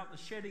 and without the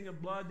shedding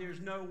of blood, there's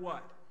no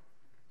what?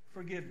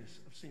 Forgiveness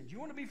of sins. You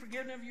want to be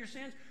forgiven of your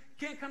sins?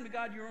 You can't come to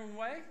God your own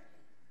way.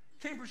 You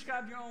can't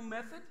prescribe your own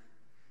method.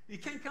 You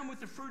can't come with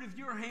the fruit of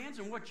your hands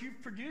and what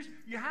you've produced.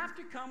 You have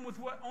to come with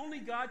what only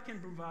God can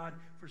provide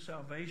for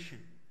salvation.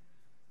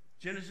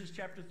 Genesis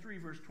chapter 3,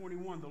 verse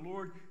 21. The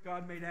Lord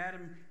God made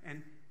Adam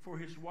and for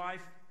his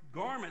wife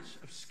garments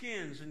of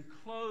skins and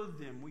clothed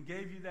them. We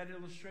gave you that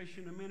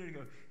illustration a minute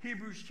ago.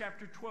 Hebrews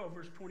chapter 12,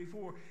 verse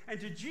 24. And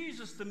to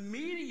Jesus, the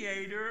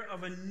mediator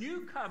of a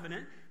new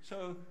covenant.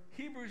 So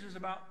Hebrews is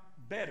about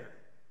better.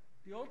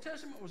 The Old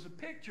Testament was a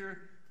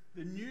picture.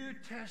 The New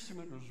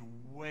Testament was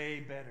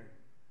way better.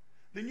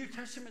 The New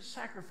Testament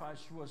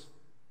sacrifice was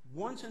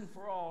once and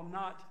for all,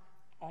 not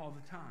all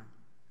the time.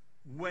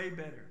 Way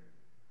better.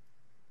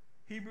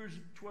 Hebrews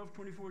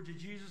 12:24, to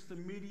Jesus, the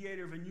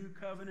mediator of a new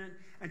covenant,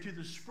 and to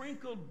the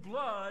sprinkled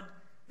blood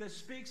that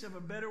speaks of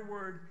a better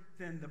word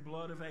than the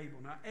blood of Abel.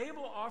 Now,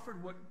 Abel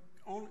offered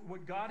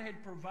what God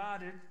had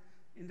provided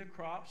in the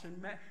crops,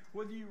 and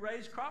whether you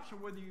raise crops or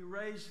whether you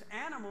raise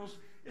animals,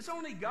 it's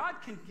only God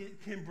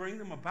can bring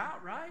them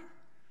about, right?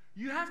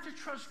 You have to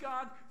trust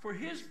God for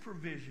his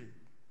provision.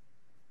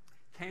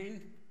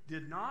 Cain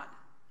did not,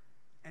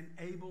 and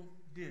Abel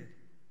did.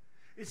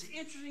 It's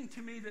interesting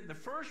to me that the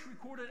first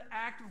recorded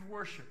act of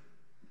worship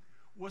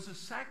was a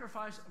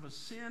sacrifice of a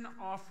sin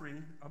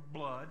offering of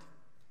blood,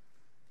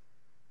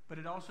 but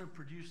it also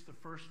produced the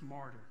first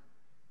martyr.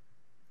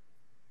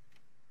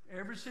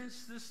 Ever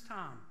since this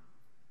time,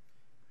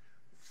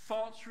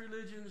 false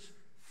religions,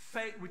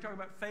 we talk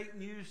about fake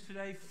news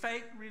today,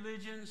 fake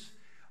religions,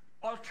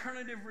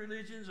 alternative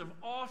religions of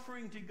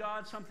offering to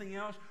God something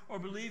else or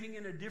believing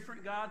in a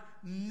different God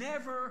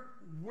never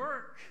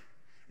work.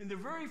 And the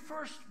very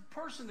first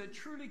person that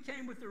truly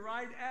came with the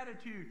right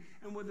attitude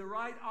and with the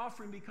right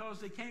offering because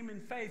they came in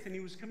faith and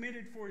he was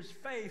committed for his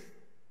faith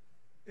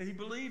and he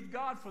believed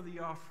God for the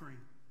offering.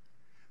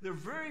 The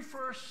very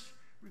first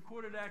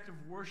recorded act of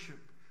worship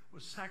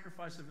was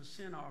sacrifice of a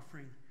sin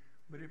offering,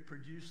 but it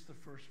produced the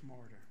first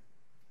martyr.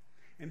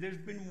 And there's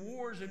been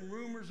wars and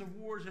rumors of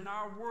wars in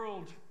our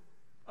world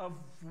of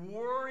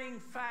warring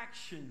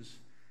factions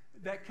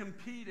that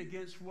compete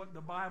against what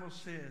the Bible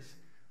says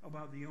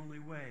about the only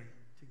way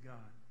to God.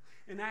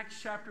 In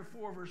Acts chapter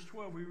 4, verse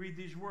 12, we read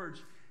these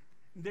words.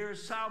 There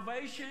is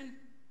salvation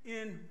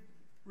in,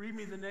 read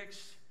me the next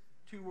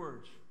two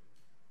words,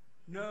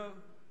 no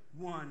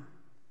one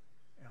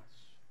else.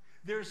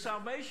 There is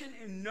salvation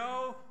in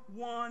no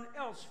one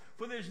else.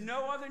 For there's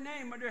no other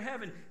name under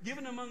heaven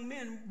given among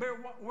men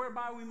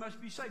whereby we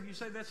must be saved. You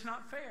say that's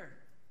not fair.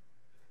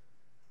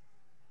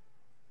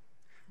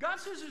 God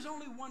says there's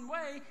only one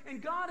way,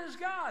 and God is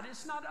God.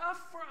 It's not up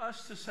for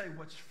us to say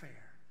what's fair.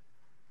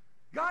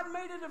 God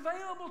made it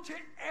available to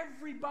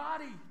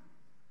everybody.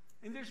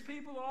 And there's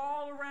people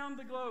all around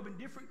the globe in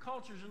different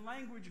cultures and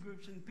language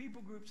groups and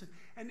people groups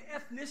and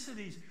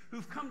ethnicities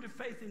who've come to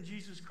faith in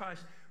Jesus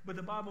Christ. But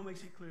the Bible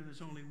makes it clear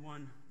there's only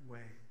one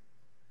way.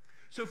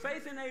 So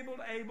faith enabled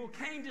Abel,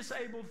 Cain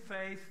disabled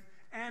faith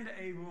and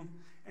Abel.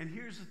 And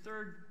here's the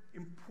third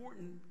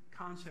important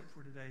concept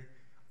for today.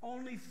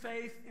 Only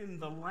faith in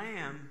the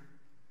Lamb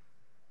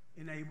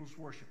enables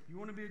worship. You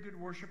want to be a good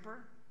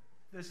worshiper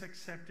that's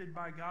accepted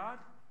by God?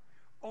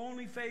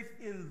 Only faith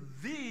in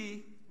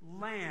the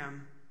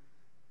Lamb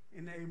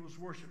enables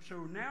worship. So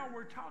now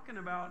we're talking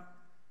about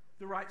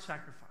the right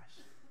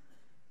sacrifice.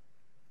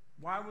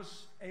 Why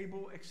was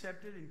Abel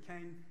accepted and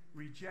Cain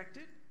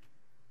rejected?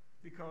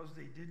 Because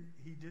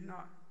Cain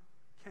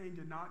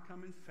did not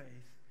come in faith,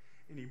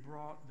 and he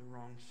brought the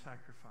wrong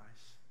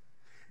sacrifice.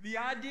 The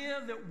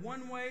idea that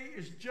one way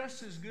is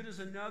just as good as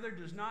another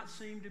does not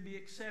seem to be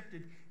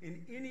accepted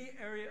in any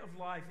area of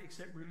life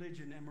except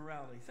religion and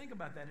morality. Think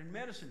about that. In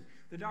medicine,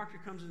 the doctor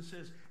comes and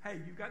says,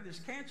 hey, you've got this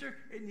cancer,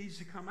 it needs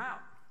to come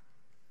out.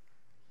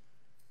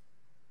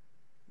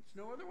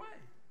 There's no other way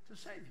to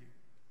save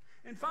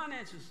you. In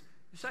finances,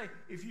 you say,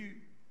 if you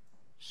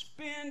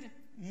spend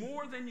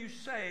more than you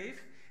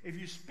save, if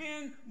you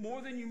spend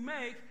more than you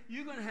make,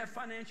 you're going to have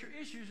financial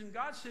issues. And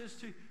God says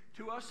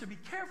to us to be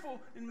careful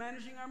in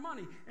managing our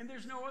money. And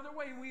there's no other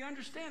way. We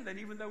understand that,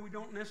 even though we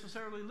don't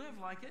necessarily live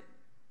like it.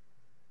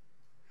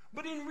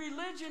 But in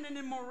religion and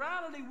in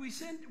morality,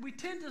 we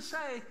tend to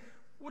say,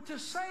 well, to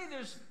say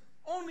there's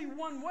only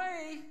one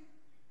way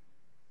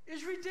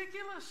is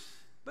ridiculous.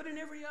 But in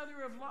every other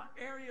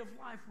area of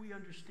life, we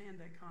understand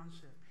that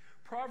concept.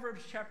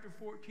 Proverbs chapter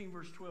 14,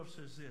 verse 12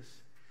 says this.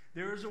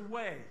 There is a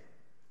way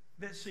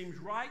that seems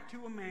right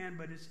to a man,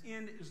 but its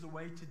end is the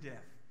way to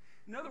death.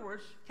 In other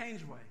words,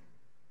 Cain's way.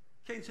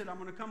 Cain said, I'm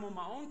going to come on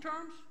my own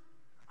terms.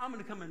 I'm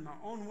going to come in my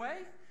own way.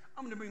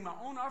 I'm going to bring my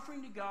own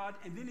offering to God.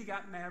 And then he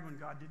got mad when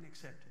God didn't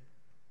accept it.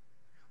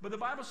 But the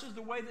Bible says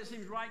the way that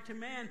seems right to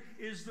man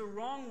is the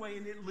wrong way,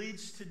 and it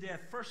leads to death.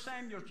 1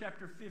 Samuel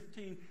chapter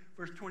 15,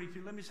 verse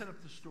 22. Let me set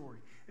up the story.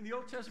 In the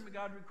Old Testament,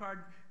 God required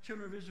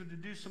children of Israel to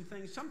do some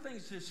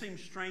things that seem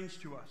strange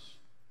to us.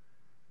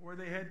 Where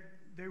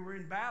they were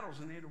in battles,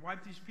 and they had to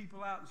wipe these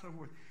people out and so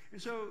forth.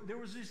 And so there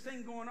was this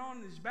thing going on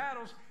in these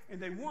battles, and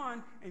they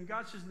won. And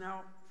God says,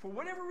 now, for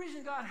whatever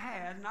reason God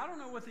had, and I don't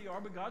know what they are,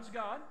 but God's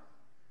God,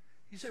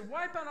 he said,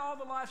 wipe out all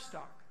the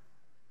livestock.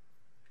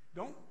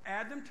 Don't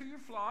add them to your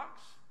flocks.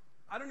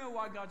 I don't know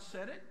why God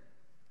said it.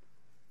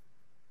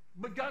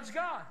 But God's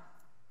God.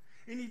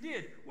 And he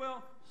did.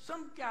 Well,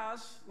 some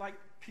guys, like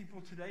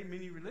people today,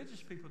 many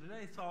religious people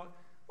today, thought,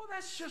 well,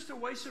 that's just a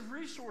waste of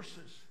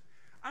resources.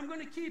 I'm going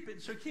to keep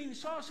it. So King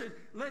Saul said,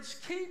 let's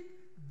keep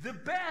the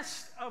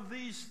best of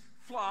these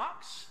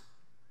flocks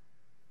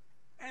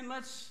and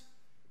let's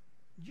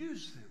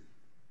use them.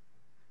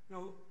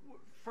 Now,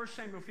 1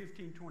 Samuel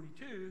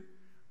 15:22,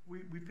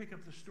 we pick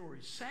up the story.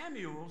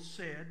 Samuel's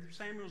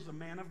the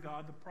man of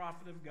God, the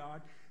prophet of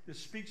God, that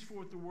speaks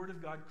forth the word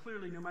of God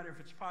clearly, no matter if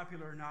it's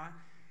popular or not.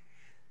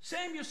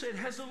 Samuel said,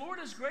 has the Lord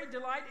his great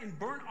delight in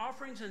burnt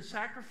offerings and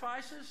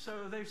sacrifices?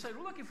 So they said,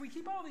 well, look, if we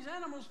keep all these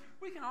animals,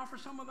 we can offer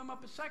some of them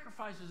up as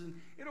sacrifices, and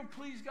it'll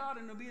please God,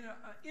 and it'll be an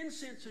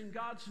incense in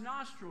God's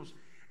nostrils.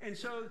 And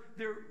so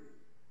they're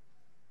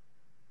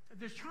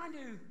trying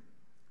to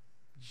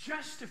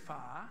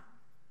justify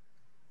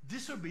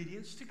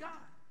disobedience to God.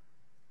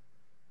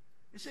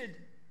 It said,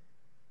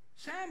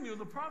 Samuel,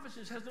 the prophet,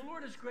 says, has the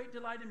Lord his great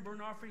delight in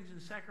burnt offerings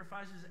and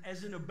sacrifices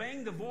as in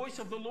obeying the voice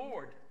of the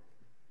Lord?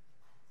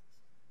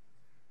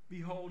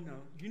 Behold, no.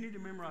 You need to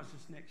memorize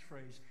this next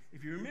phrase.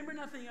 If you remember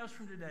nothing else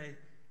from today,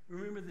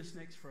 remember this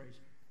next phrase.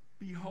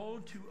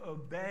 Behold, to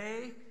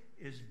obey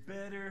is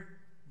better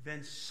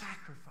than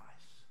sacrifice,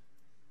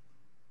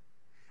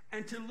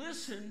 and to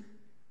listen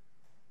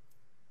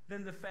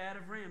than the fat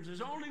of rams.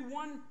 There's only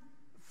one.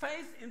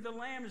 Faith in the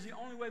Lamb is the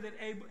only way that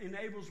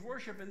enables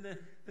worship. And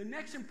the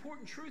next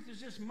important truth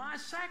is this: my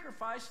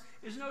sacrifice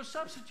is no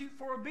substitute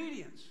for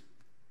obedience.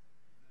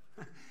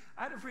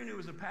 I had a friend who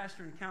was a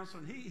pastor and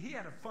counselor, and he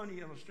had a funny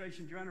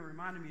illustration. Joanna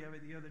reminded me of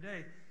it the other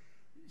day.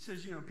 He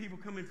says, you know, people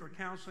come in for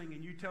counseling,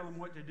 and you tell them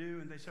what to do,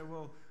 and they say,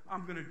 well,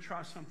 I'm going to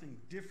try something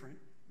different,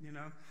 you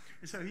know.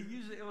 And so he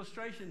used the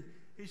illustration.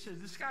 He says,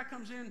 this guy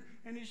comes in,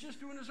 and he's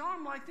just doing his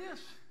arm like this.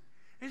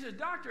 He said,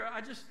 doctor,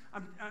 I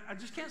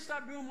just can't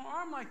stop doing my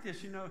arm like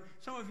this. You know,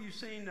 some of you have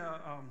seen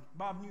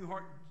Bob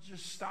Newhart,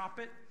 Just Stop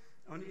It,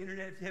 on the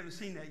internet. If you haven't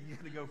seen that, you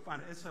got to go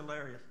find it. It's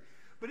hilarious.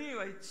 But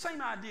anyway,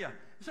 same idea.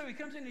 So he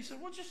comes in and he says,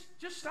 well,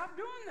 just stop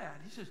doing that.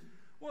 He says,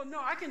 well, no,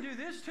 I can do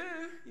this too,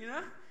 you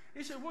know.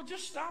 He said, well,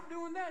 just stop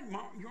doing that.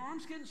 Your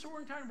arm's getting sore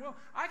and tired. Well,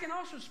 I can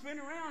also spin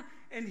around,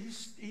 and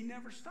he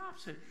never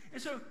stops it.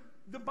 And so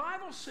the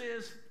Bible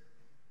says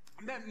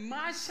that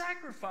my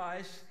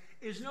sacrifice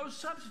is no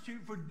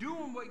substitute for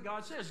doing what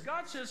God says.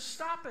 God says,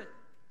 stop it.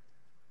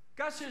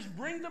 God says,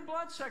 bring the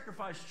blood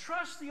sacrifice.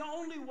 Trust the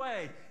only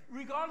way,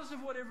 regardless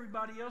of what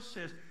everybody else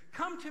says.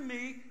 Come to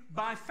me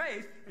by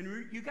faith.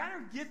 And you got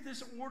to get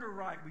this order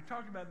right. We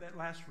talked about that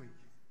last week.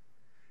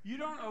 You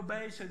don't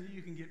obey so that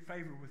you can get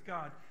favor with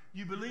God.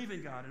 You believe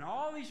in God. And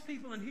all these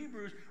people in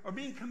Hebrews are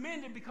being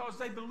commended because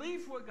they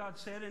believed what God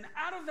said. And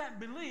out of that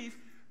belief,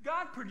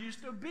 God produced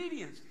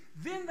obedience.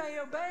 Then they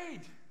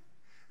obeyed.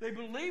 They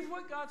believed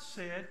what God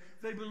said.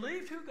 They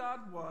believed who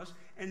God was.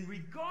 And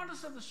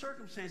regardless of the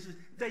circumstances,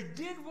 they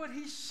did what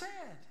he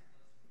said.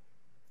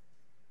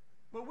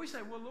 But we say,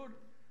 well, Lord,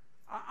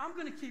 I'm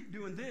going to keep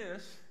doing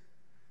this.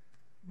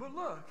 But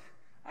look,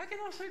 I can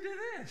also do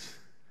this.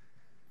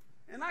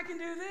 And I can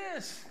do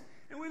this.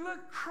 And we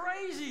look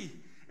crazy.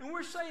 And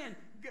we're saying,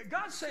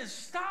 God says,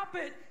 stop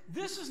it.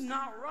 This is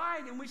not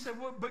right. And we say,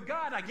 well, but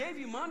God, I gave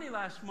you money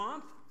last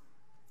month.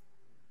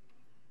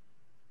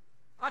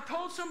 I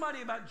told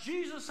somebody about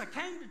Jesus. I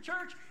came to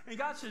church. And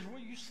God says, well,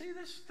 you see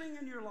this thing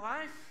in your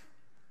life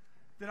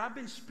that I've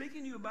been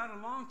speaking to you about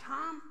a long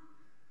time?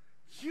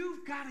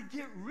 You've got to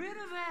get rid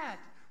of that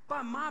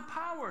by my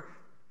power.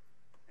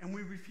 And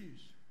we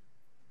refuse.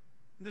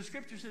 The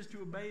scripture says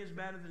to obey is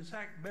better than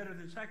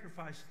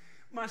sacrifice.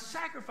 My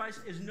sacrifice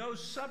is no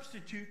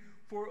substitute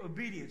for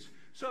obedience.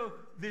 So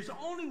there's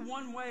only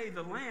one way,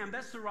 the lamb,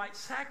 that's the right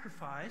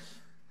sacrifice.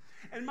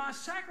 And my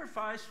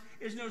sacrifice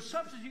is no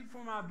substitute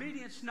for my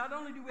obedience. Not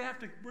only do we have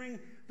to bring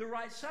the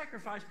right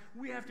sacrifice,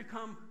 we have to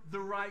come the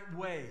right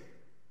way.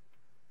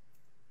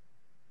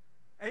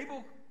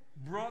 Abel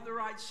brought the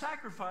right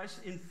sacrifice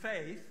in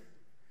faith,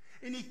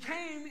 and he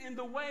came in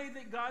the way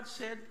that God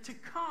said to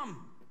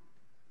come.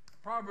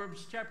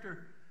 Proverbs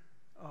chapter,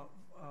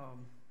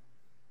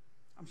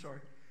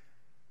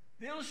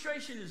 the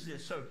illustration is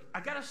this. So I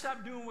got to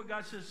stop doing what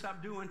God says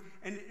stop doing.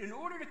 And in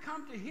order to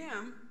come to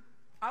him,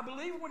 I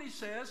believe what he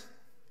says.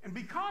 And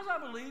because I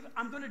believe,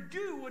 I'm going to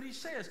do what he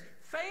says.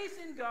 Faith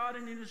in God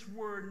and in his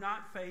word,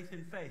 not faith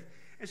in faith.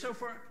 And so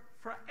for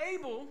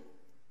Abel,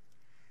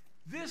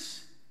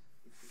 this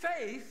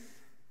faith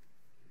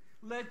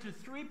led to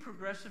three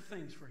progressive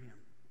things for him.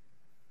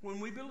 When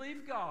we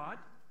believe God,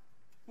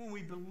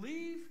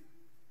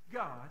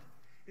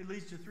 it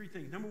leads to three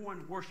things. Number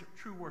one, worship,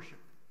 true worship.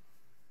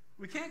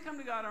 We can't come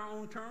to God our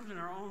own terms in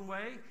our own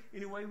way,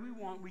 any way we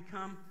want. We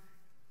come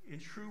in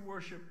true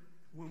worship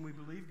when we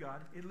believe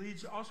God. It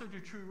leads also to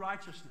true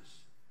righteousness.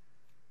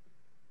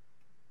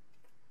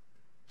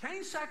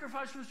 Cain's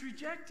sacrifice was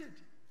rejected.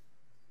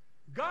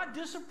 God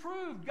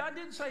disapproved. God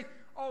didn't say,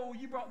 oh,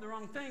 you brought the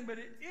wrong thing, but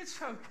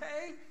it's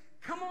okay.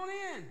 Come on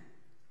in.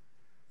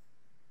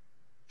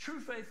 True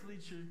faith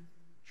leads to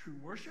true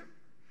worship.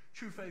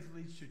 True faith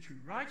leads to true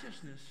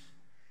righteousness.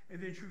 And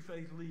then true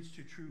faith leads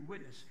to true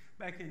witness.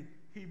 Back in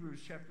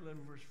Hebrews chapter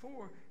 11, verse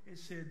 4, it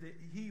said that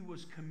he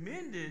was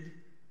commended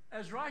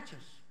as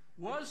righteous.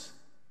 Was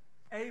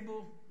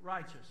Abel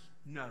righteous?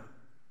 No.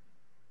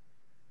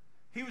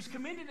 He was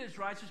commended as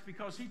righteous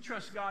because he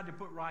trusts God to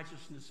put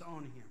righteousness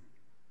on him.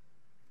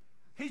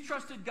 He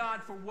trusted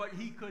God for what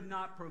he could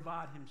not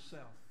provide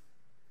himself.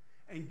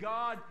 And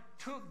God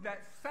took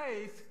that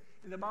faith,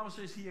 and the Bible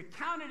says he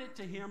accounted it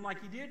to him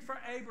like he did for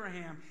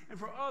Abraham and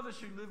for others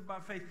who lived by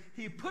faith.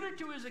 He put it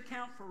to his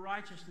account for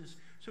righteousness,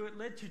 so it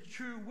led to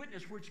true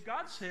witness, which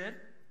God said,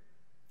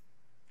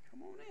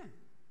 come on in.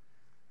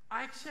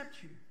 I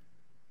accept you.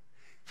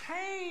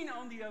 Cain,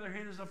 on the other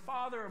hand, is the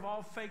father of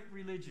all fake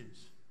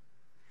religions.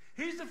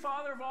 He's the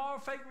father of all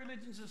fake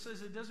religions that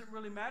says it doesn't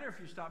really matter if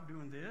you stop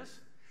doing this.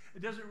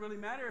 It doesn't really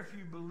matter if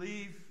you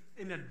believe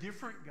in a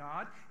different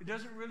God. It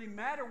doesn't really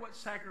matter what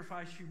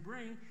sacrifice you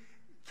bring.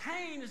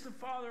 Cain is the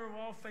father of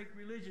all fake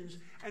religions.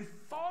 And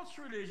false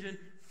religion,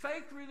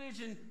 fake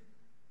religion,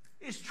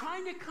 is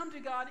trying to come to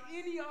God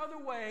any other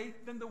way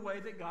than the way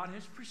that God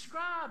has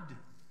prescribed.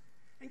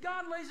 And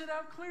God lays it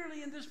out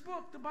clearly in this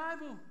book, the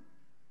Bible.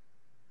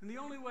 And the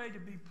only way to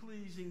be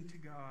pleasing to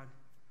God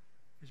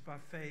is by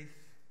faith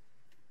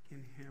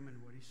in him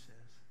and what he says.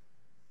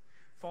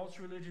 False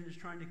religion is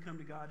trying to come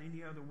to God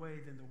any other way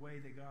than the way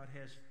that God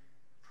has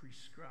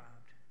prescribed.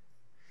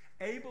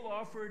 Abel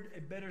offered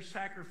a better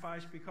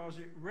sacrifice because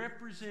it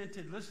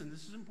represented, listen,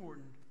 this is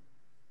important,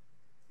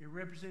 it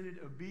represented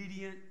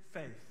obedient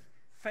faith.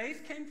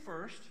 Faith came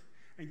first,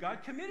 and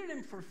God commended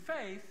him for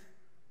faith,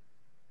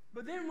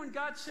 but then when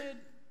God said,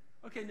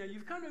 okay, now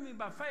you've come to me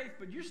by faith,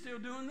 but you're still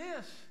doing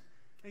this.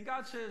 And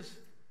God says,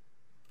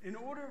 in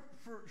order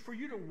for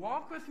you to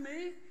walk with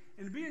me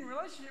and be in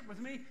relationship with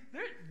me,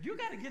 you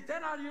got to get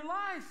that out of your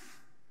life.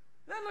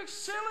 That looks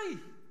silly.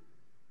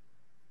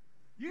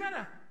 You got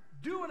to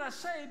do what I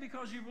say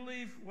because you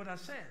believe what I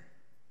said.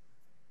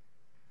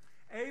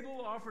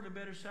 Abel offered a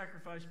better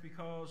sacrifice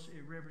because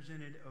it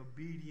represented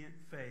obedient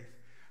faith.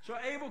 So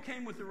Abel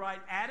came with the right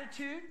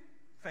attitude,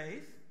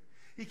 faith.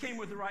 He came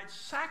with the right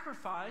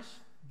sacrifice,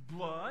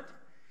 blood.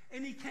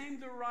 And he came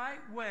the right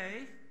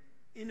way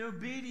in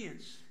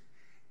obedience.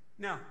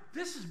 Now,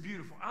 this is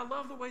beautiful. I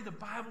love the way the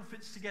Bible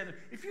fits together.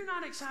 If you're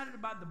not excited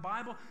about the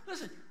Bible,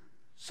 listen,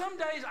 some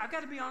days, I've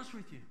got to be honest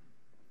with you.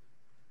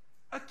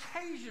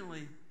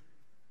 Occasionally,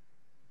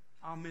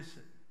 I'll miss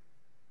it.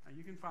 Now,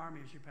 you can fire me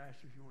as your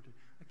pastor if you want to.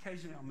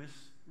 Occasionally, I'll miss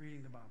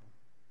reading the Bible.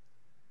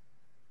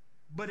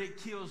 But it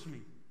kills me.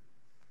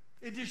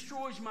 It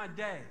destroys my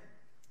day.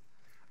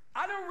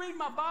 I don't read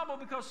my Bible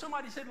because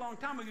somebody said a long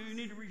time ago, you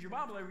need to read your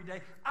Bible every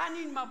day. I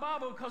need my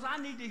Bible because I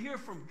need to hear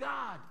from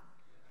God.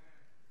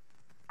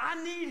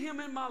 I need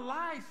him in my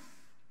life.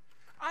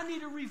 I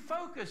need to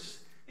refocus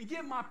and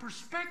get my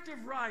perspective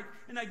right.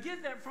 And I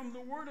get that from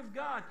the Word of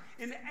God.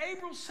 And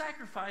Abel's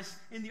sacrifice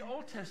in the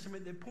Old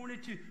Testament that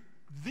pointed to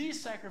the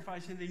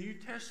sacrifice in the New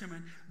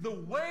Testament, the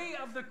way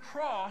of the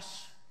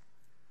cross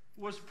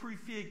was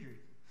prefigured.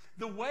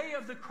 The way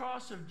of the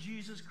cross of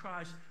Jesus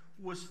Christ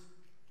was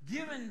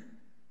given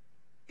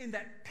in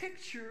that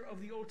picture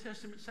of the Old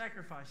Testament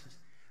sacrifices.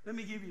 Let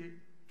me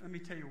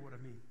tell you what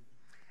I mean.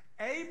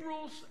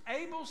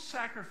 Abel's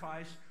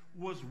sacrifice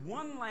was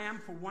one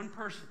lamb for one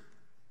person.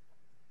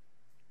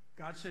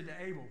 God said to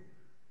Abel,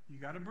 you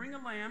got to bring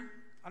a lamb.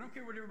 I don't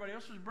care what everybody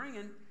else was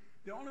bringing.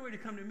 The only way to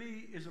come to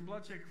me is a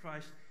blood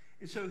sacrifice.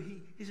 And so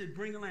he said,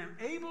 bring a lamb.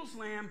 Abel's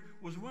lamb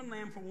was one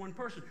lamb for one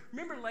person.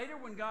 Remember later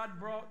when God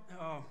brought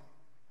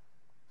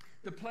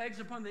the plagues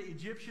upon the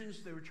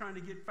Egyptians? They were trying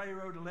to get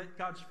Pharaoh to let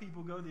God's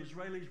people go. The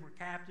Israelis were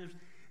captives.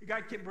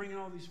 God kept bringing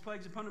all these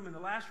plagues upon them. And the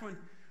last one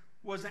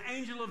was the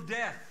angel of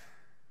death.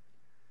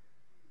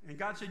 And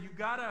God said, you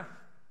gotta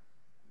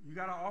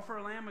offer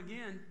a lamb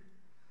again.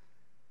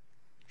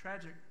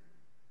 Tragic.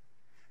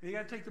 And you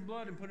got to take the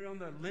blood and put it on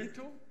the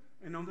lintel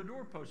and on the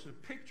doorpost, a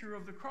picture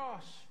of the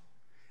cross.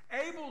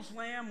 Abel's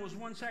lamb was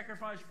one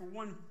sacrifice for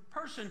one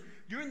person.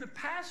 During the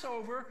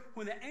Passover,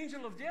 when the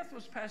angel of death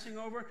was passing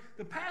over,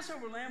 the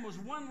Passover lamb was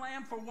one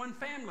lamb for one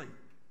family.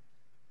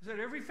 He said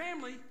every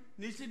family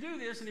needs to do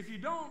this, and if you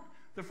don't,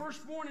 the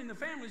firstborn in the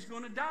family is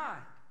going to die.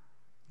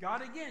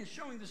 God again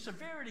showing the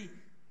severity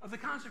of the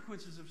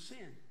consequences of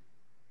sin.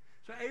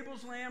 So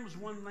Abel's lamb was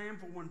one lamb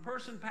for one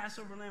person.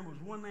 Passover lamb was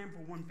one lamb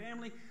for one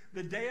family.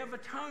 The Day of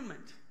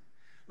Atonement.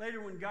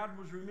 Later when God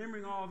was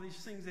remembering all these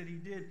things that he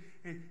did,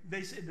 and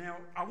they said, now,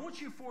 I want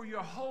you for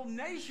your whole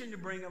nation to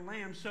bring a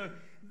lamb. So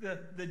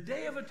the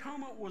Day of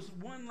Atonement was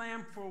one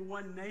lamb for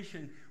one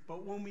nation.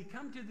 But when we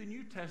come to the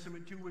New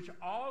Testament, to which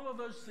all of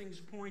those things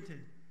pointed,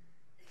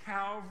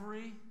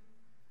 Calvary,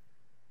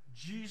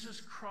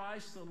 Jesus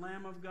Christ, the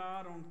Lamb of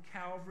God on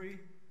Calvary,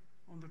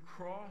 on the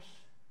cross,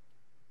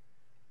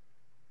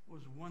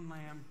 was one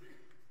lamb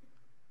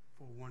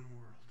for one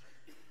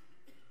world.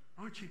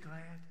 Aren't you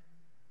glad?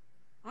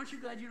 Aren't you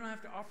glad you don't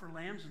have to offer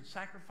lambs and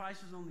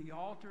sacrifices on the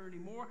altar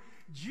anymore?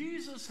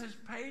 Jesus has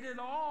paid it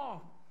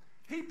all.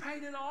 He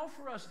paid it all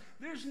for us.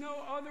 There's no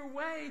other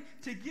way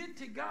to get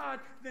to God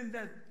than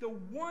the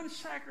one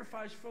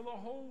sacrifice for the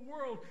whole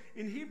world.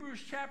 In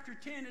Hebrews chapter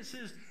 10, it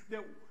says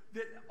that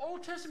that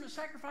Old Testament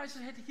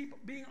sacrifices had to keep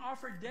being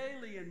offered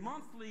daily and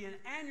monthly and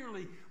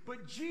annually.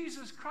 But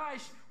Jesus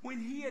Christ, when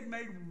he had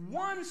made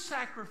one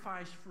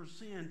sacrifice for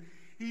sin,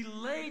 he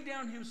laid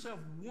down himself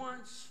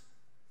once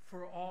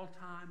for all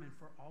time and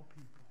for all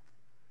people.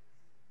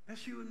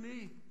 That's you and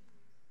me.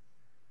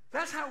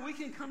 That's how we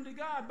can come to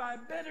God, by a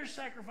better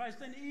sacrifice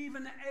than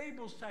even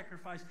Abel's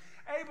sacrifice.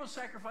 Abel's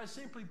sacrifice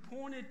simply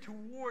pointed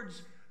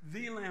towards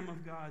the Lamb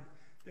of God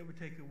that would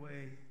take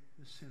away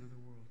the sin of the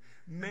world.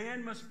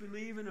 Man must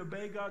believe and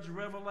obey God's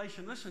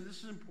revelation. Listen,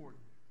 this is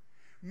important.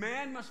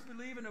 Man must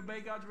believe and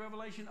obey God's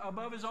revelation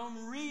above his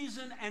own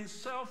reason and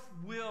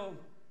self-will,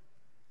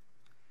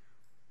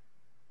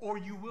 or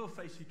you will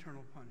face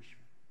eternal punishment.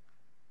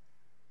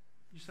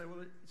 You say,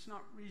 well, it's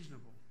not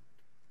reasonable.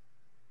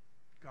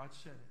 God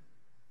said it.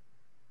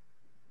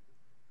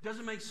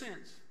 Doesn't make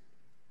sense.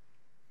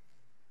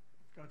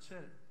 God said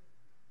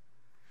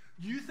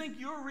it. Do you think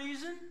your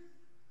reason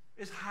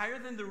is higher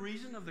than the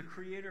reason of the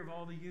creator of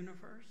all the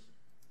universe?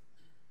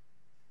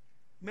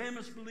 Man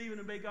must believe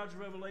and obey God's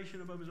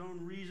revelation above his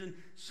own reason,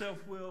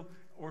 self-will,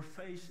 or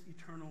face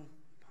eternal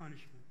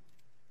punishment.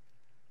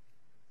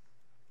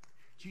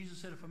 Jesus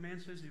said, if a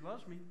man says he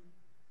loves me,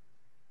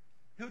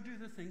 he'll do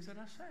the things that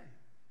I say.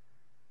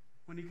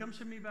 When he comes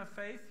to me by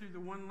faith through the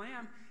one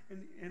Lamb,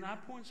 and I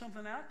point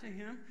something out to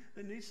him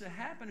that needs to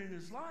happen in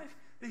his life,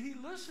 that he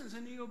listens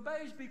and he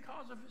obeys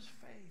because of his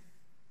faith.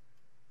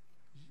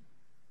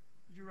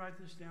 Did you write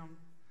this down?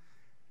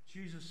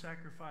 Jesus'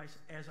 sacrifice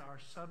as our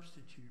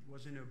substitute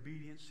was in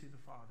obedience to the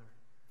Father.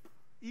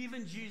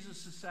 Even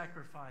Jesus'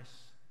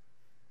 sacrifice,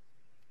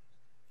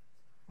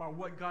 by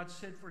what God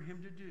said for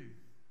him to do,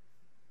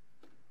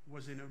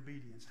 was in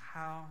obedience.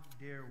 How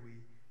dare we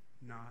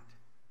not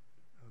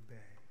obey?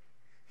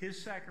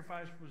 His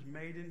sacrifice was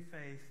made in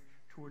faith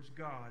towards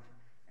God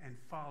and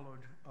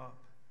followed up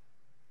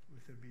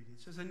with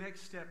obedience. As a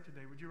next step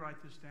today, would you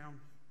write this down?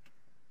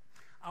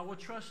 I will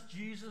trust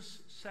Jesus'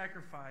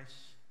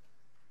 sacrifice.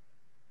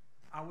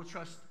 I will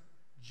trust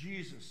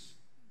Jesus'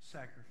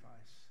 sacrifice.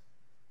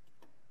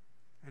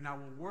 And I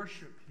will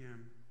worship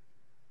him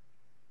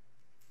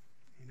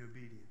in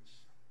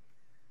obedience.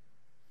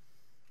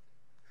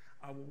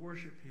 I will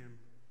worship him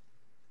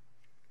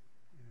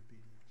in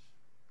obedience.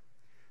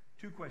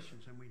 Two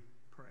questions, and we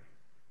pray.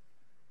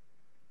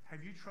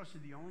 Have you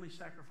trusted the only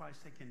sacrifice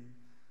that can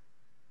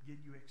get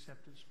you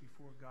acceptance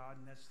before God?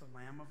 And that's the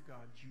Lamb of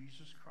God,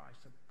 Jesus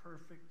Christ, the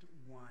perfect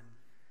one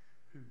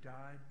who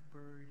died,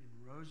 buried, and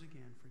rose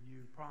again for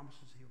you and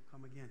promises he'll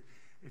come again.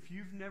 If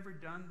you've never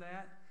done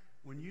that,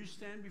 when you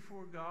stand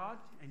before God,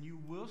 and you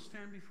will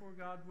stand before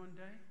God one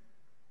day,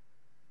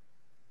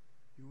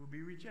 you will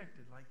be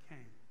rejected like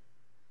Cain.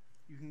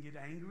 You can get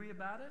angry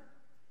about it.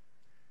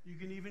 You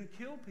can even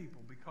kill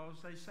people because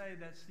they say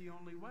that's the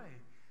only way.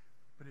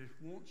 But it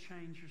won't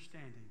change your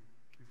standing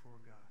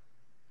before God.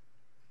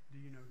 Do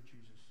you know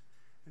Jesus?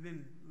 And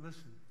then,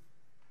 listen,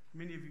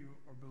 many of you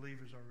are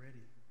believers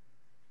already.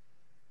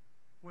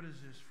 What is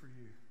this for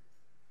you?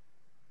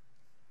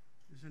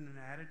 Is it an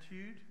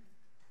attitude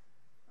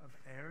of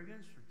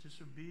arrogance or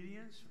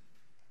disobedience?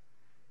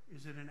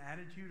 Is it an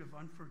attitude of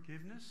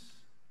unforgiveness?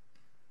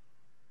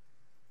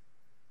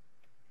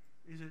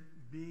 Is it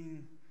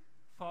being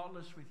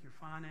thoughtless with your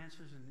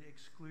finances and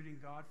excluding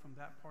God from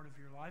that part of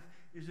your life?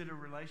 Is it a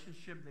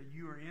relationship that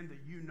you are in that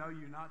you know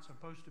you're not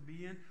supposed to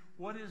be in?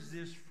 What is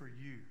this for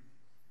you?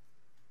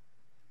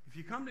 If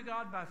you come to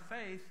God by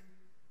faith,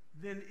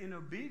 then in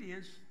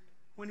obedience,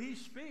 when he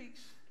speaks,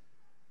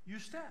 you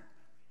step.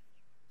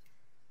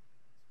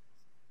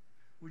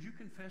 Would you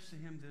confess to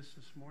him this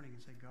morning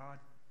and say, God,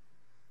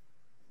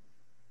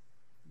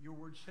 your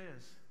word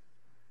says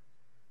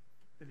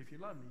that if you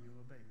love me, you'll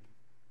obey me.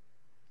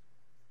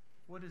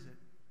 What is it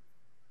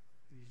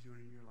that he's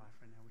doing in your life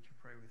right now? Would you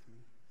pray with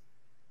me?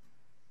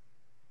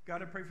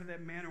 God, I pray for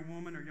that man or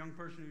woman or young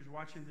person who's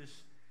watching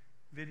this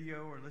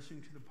video or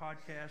listening to the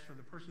podcast, or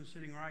the person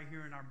sitting right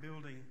here in our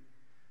building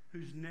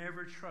who's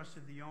never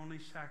trusted the only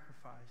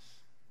sacrifice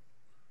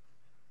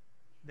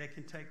that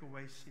can take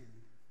away sin.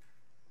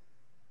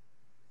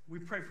 We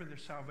pray for their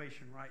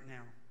salvation right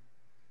now.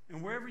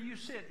 And wherever you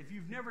sit, if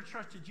you've never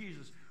trusted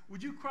Jesus,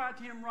 would you cry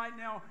to him right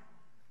now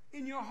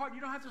in your heart?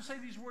 You don't have to say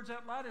these words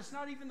out loud. It's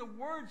not even the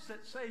words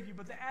that save you,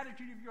 but the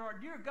attitude of your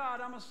heart. Dear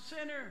God, I'm a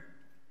sinner.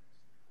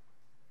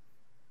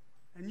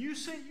 And you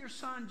sent your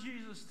son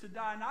Jesus to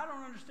die, and I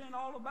don't understand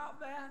all about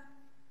that.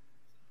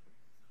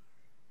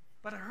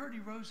 But I heard he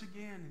rose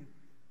again, and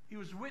he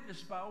was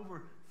witnessed by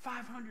over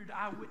 500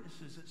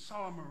 eyewitnesses that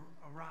saw him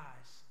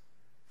arise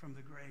from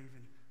the grave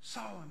and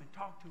saw him and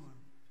talked to him.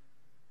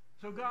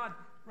 So God,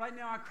 right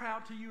now I cry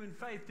out to you in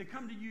faith to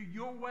come to you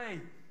your way,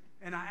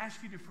 and I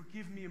ask you to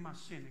forgive me of my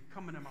sin and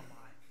come into my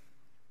life.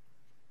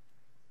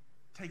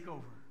 Take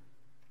over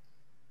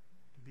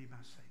to be my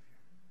Savior.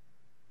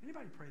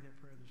 Anybody pray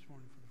that prayer this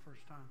morning for the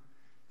first time?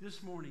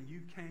 This morning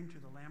you came to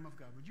the Lamb of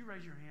God. Would you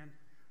raise your hand?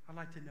 I'd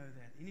like to know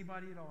that.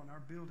 Anybody at all in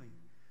our building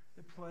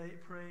that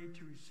prayed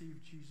to receive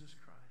Jesus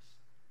Christ?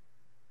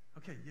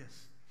 Okay,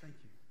 yes. Thank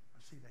you.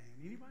 I see that hand.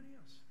 Anybody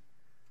else?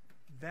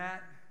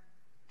 That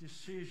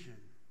decision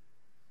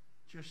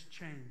just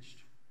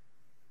changed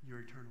your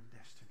eternal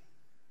destiny.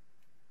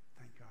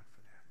 Thank God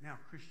for that. Now,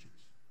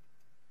 Christians,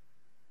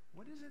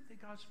 what is it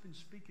that God's been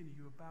speaking to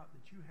you about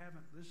that you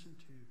haven't listened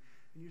to?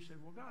 And you say,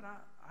 well, God,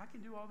 I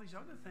can do all these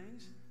other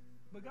things.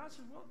 But God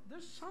says, well,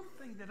 there's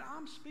something that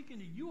I'm speaking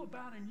to you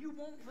about and you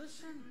won't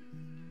listen.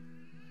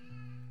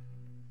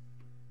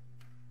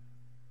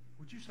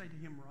 Would you say to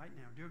him right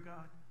now, dear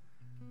God,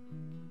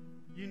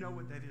 you know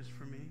what that is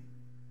for me.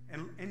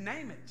 And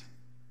name it.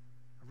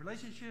 A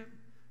relationship,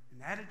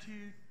 an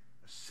attitude,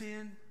 a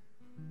sin,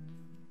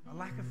 a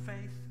lack of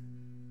faith,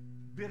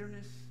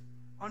 bitterness,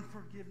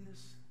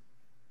 unforgiveness.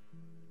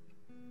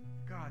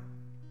 God,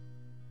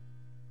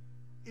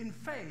 in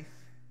faith,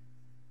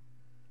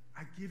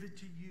 I give it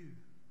to you.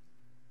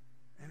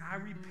 And I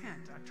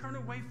repent. I turn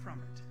away from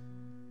it.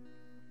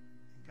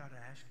 And God,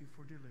 I ask you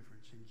for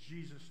deliverance. In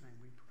Jesus' name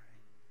we pray.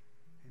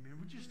 Amen.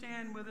 Would you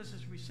stand with us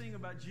as we sing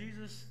about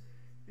Jesus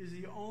is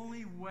the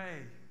only way.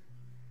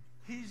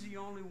 He's the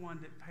only one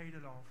that paid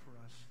it all for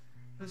us.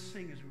 Let's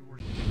sing as we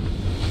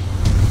worship.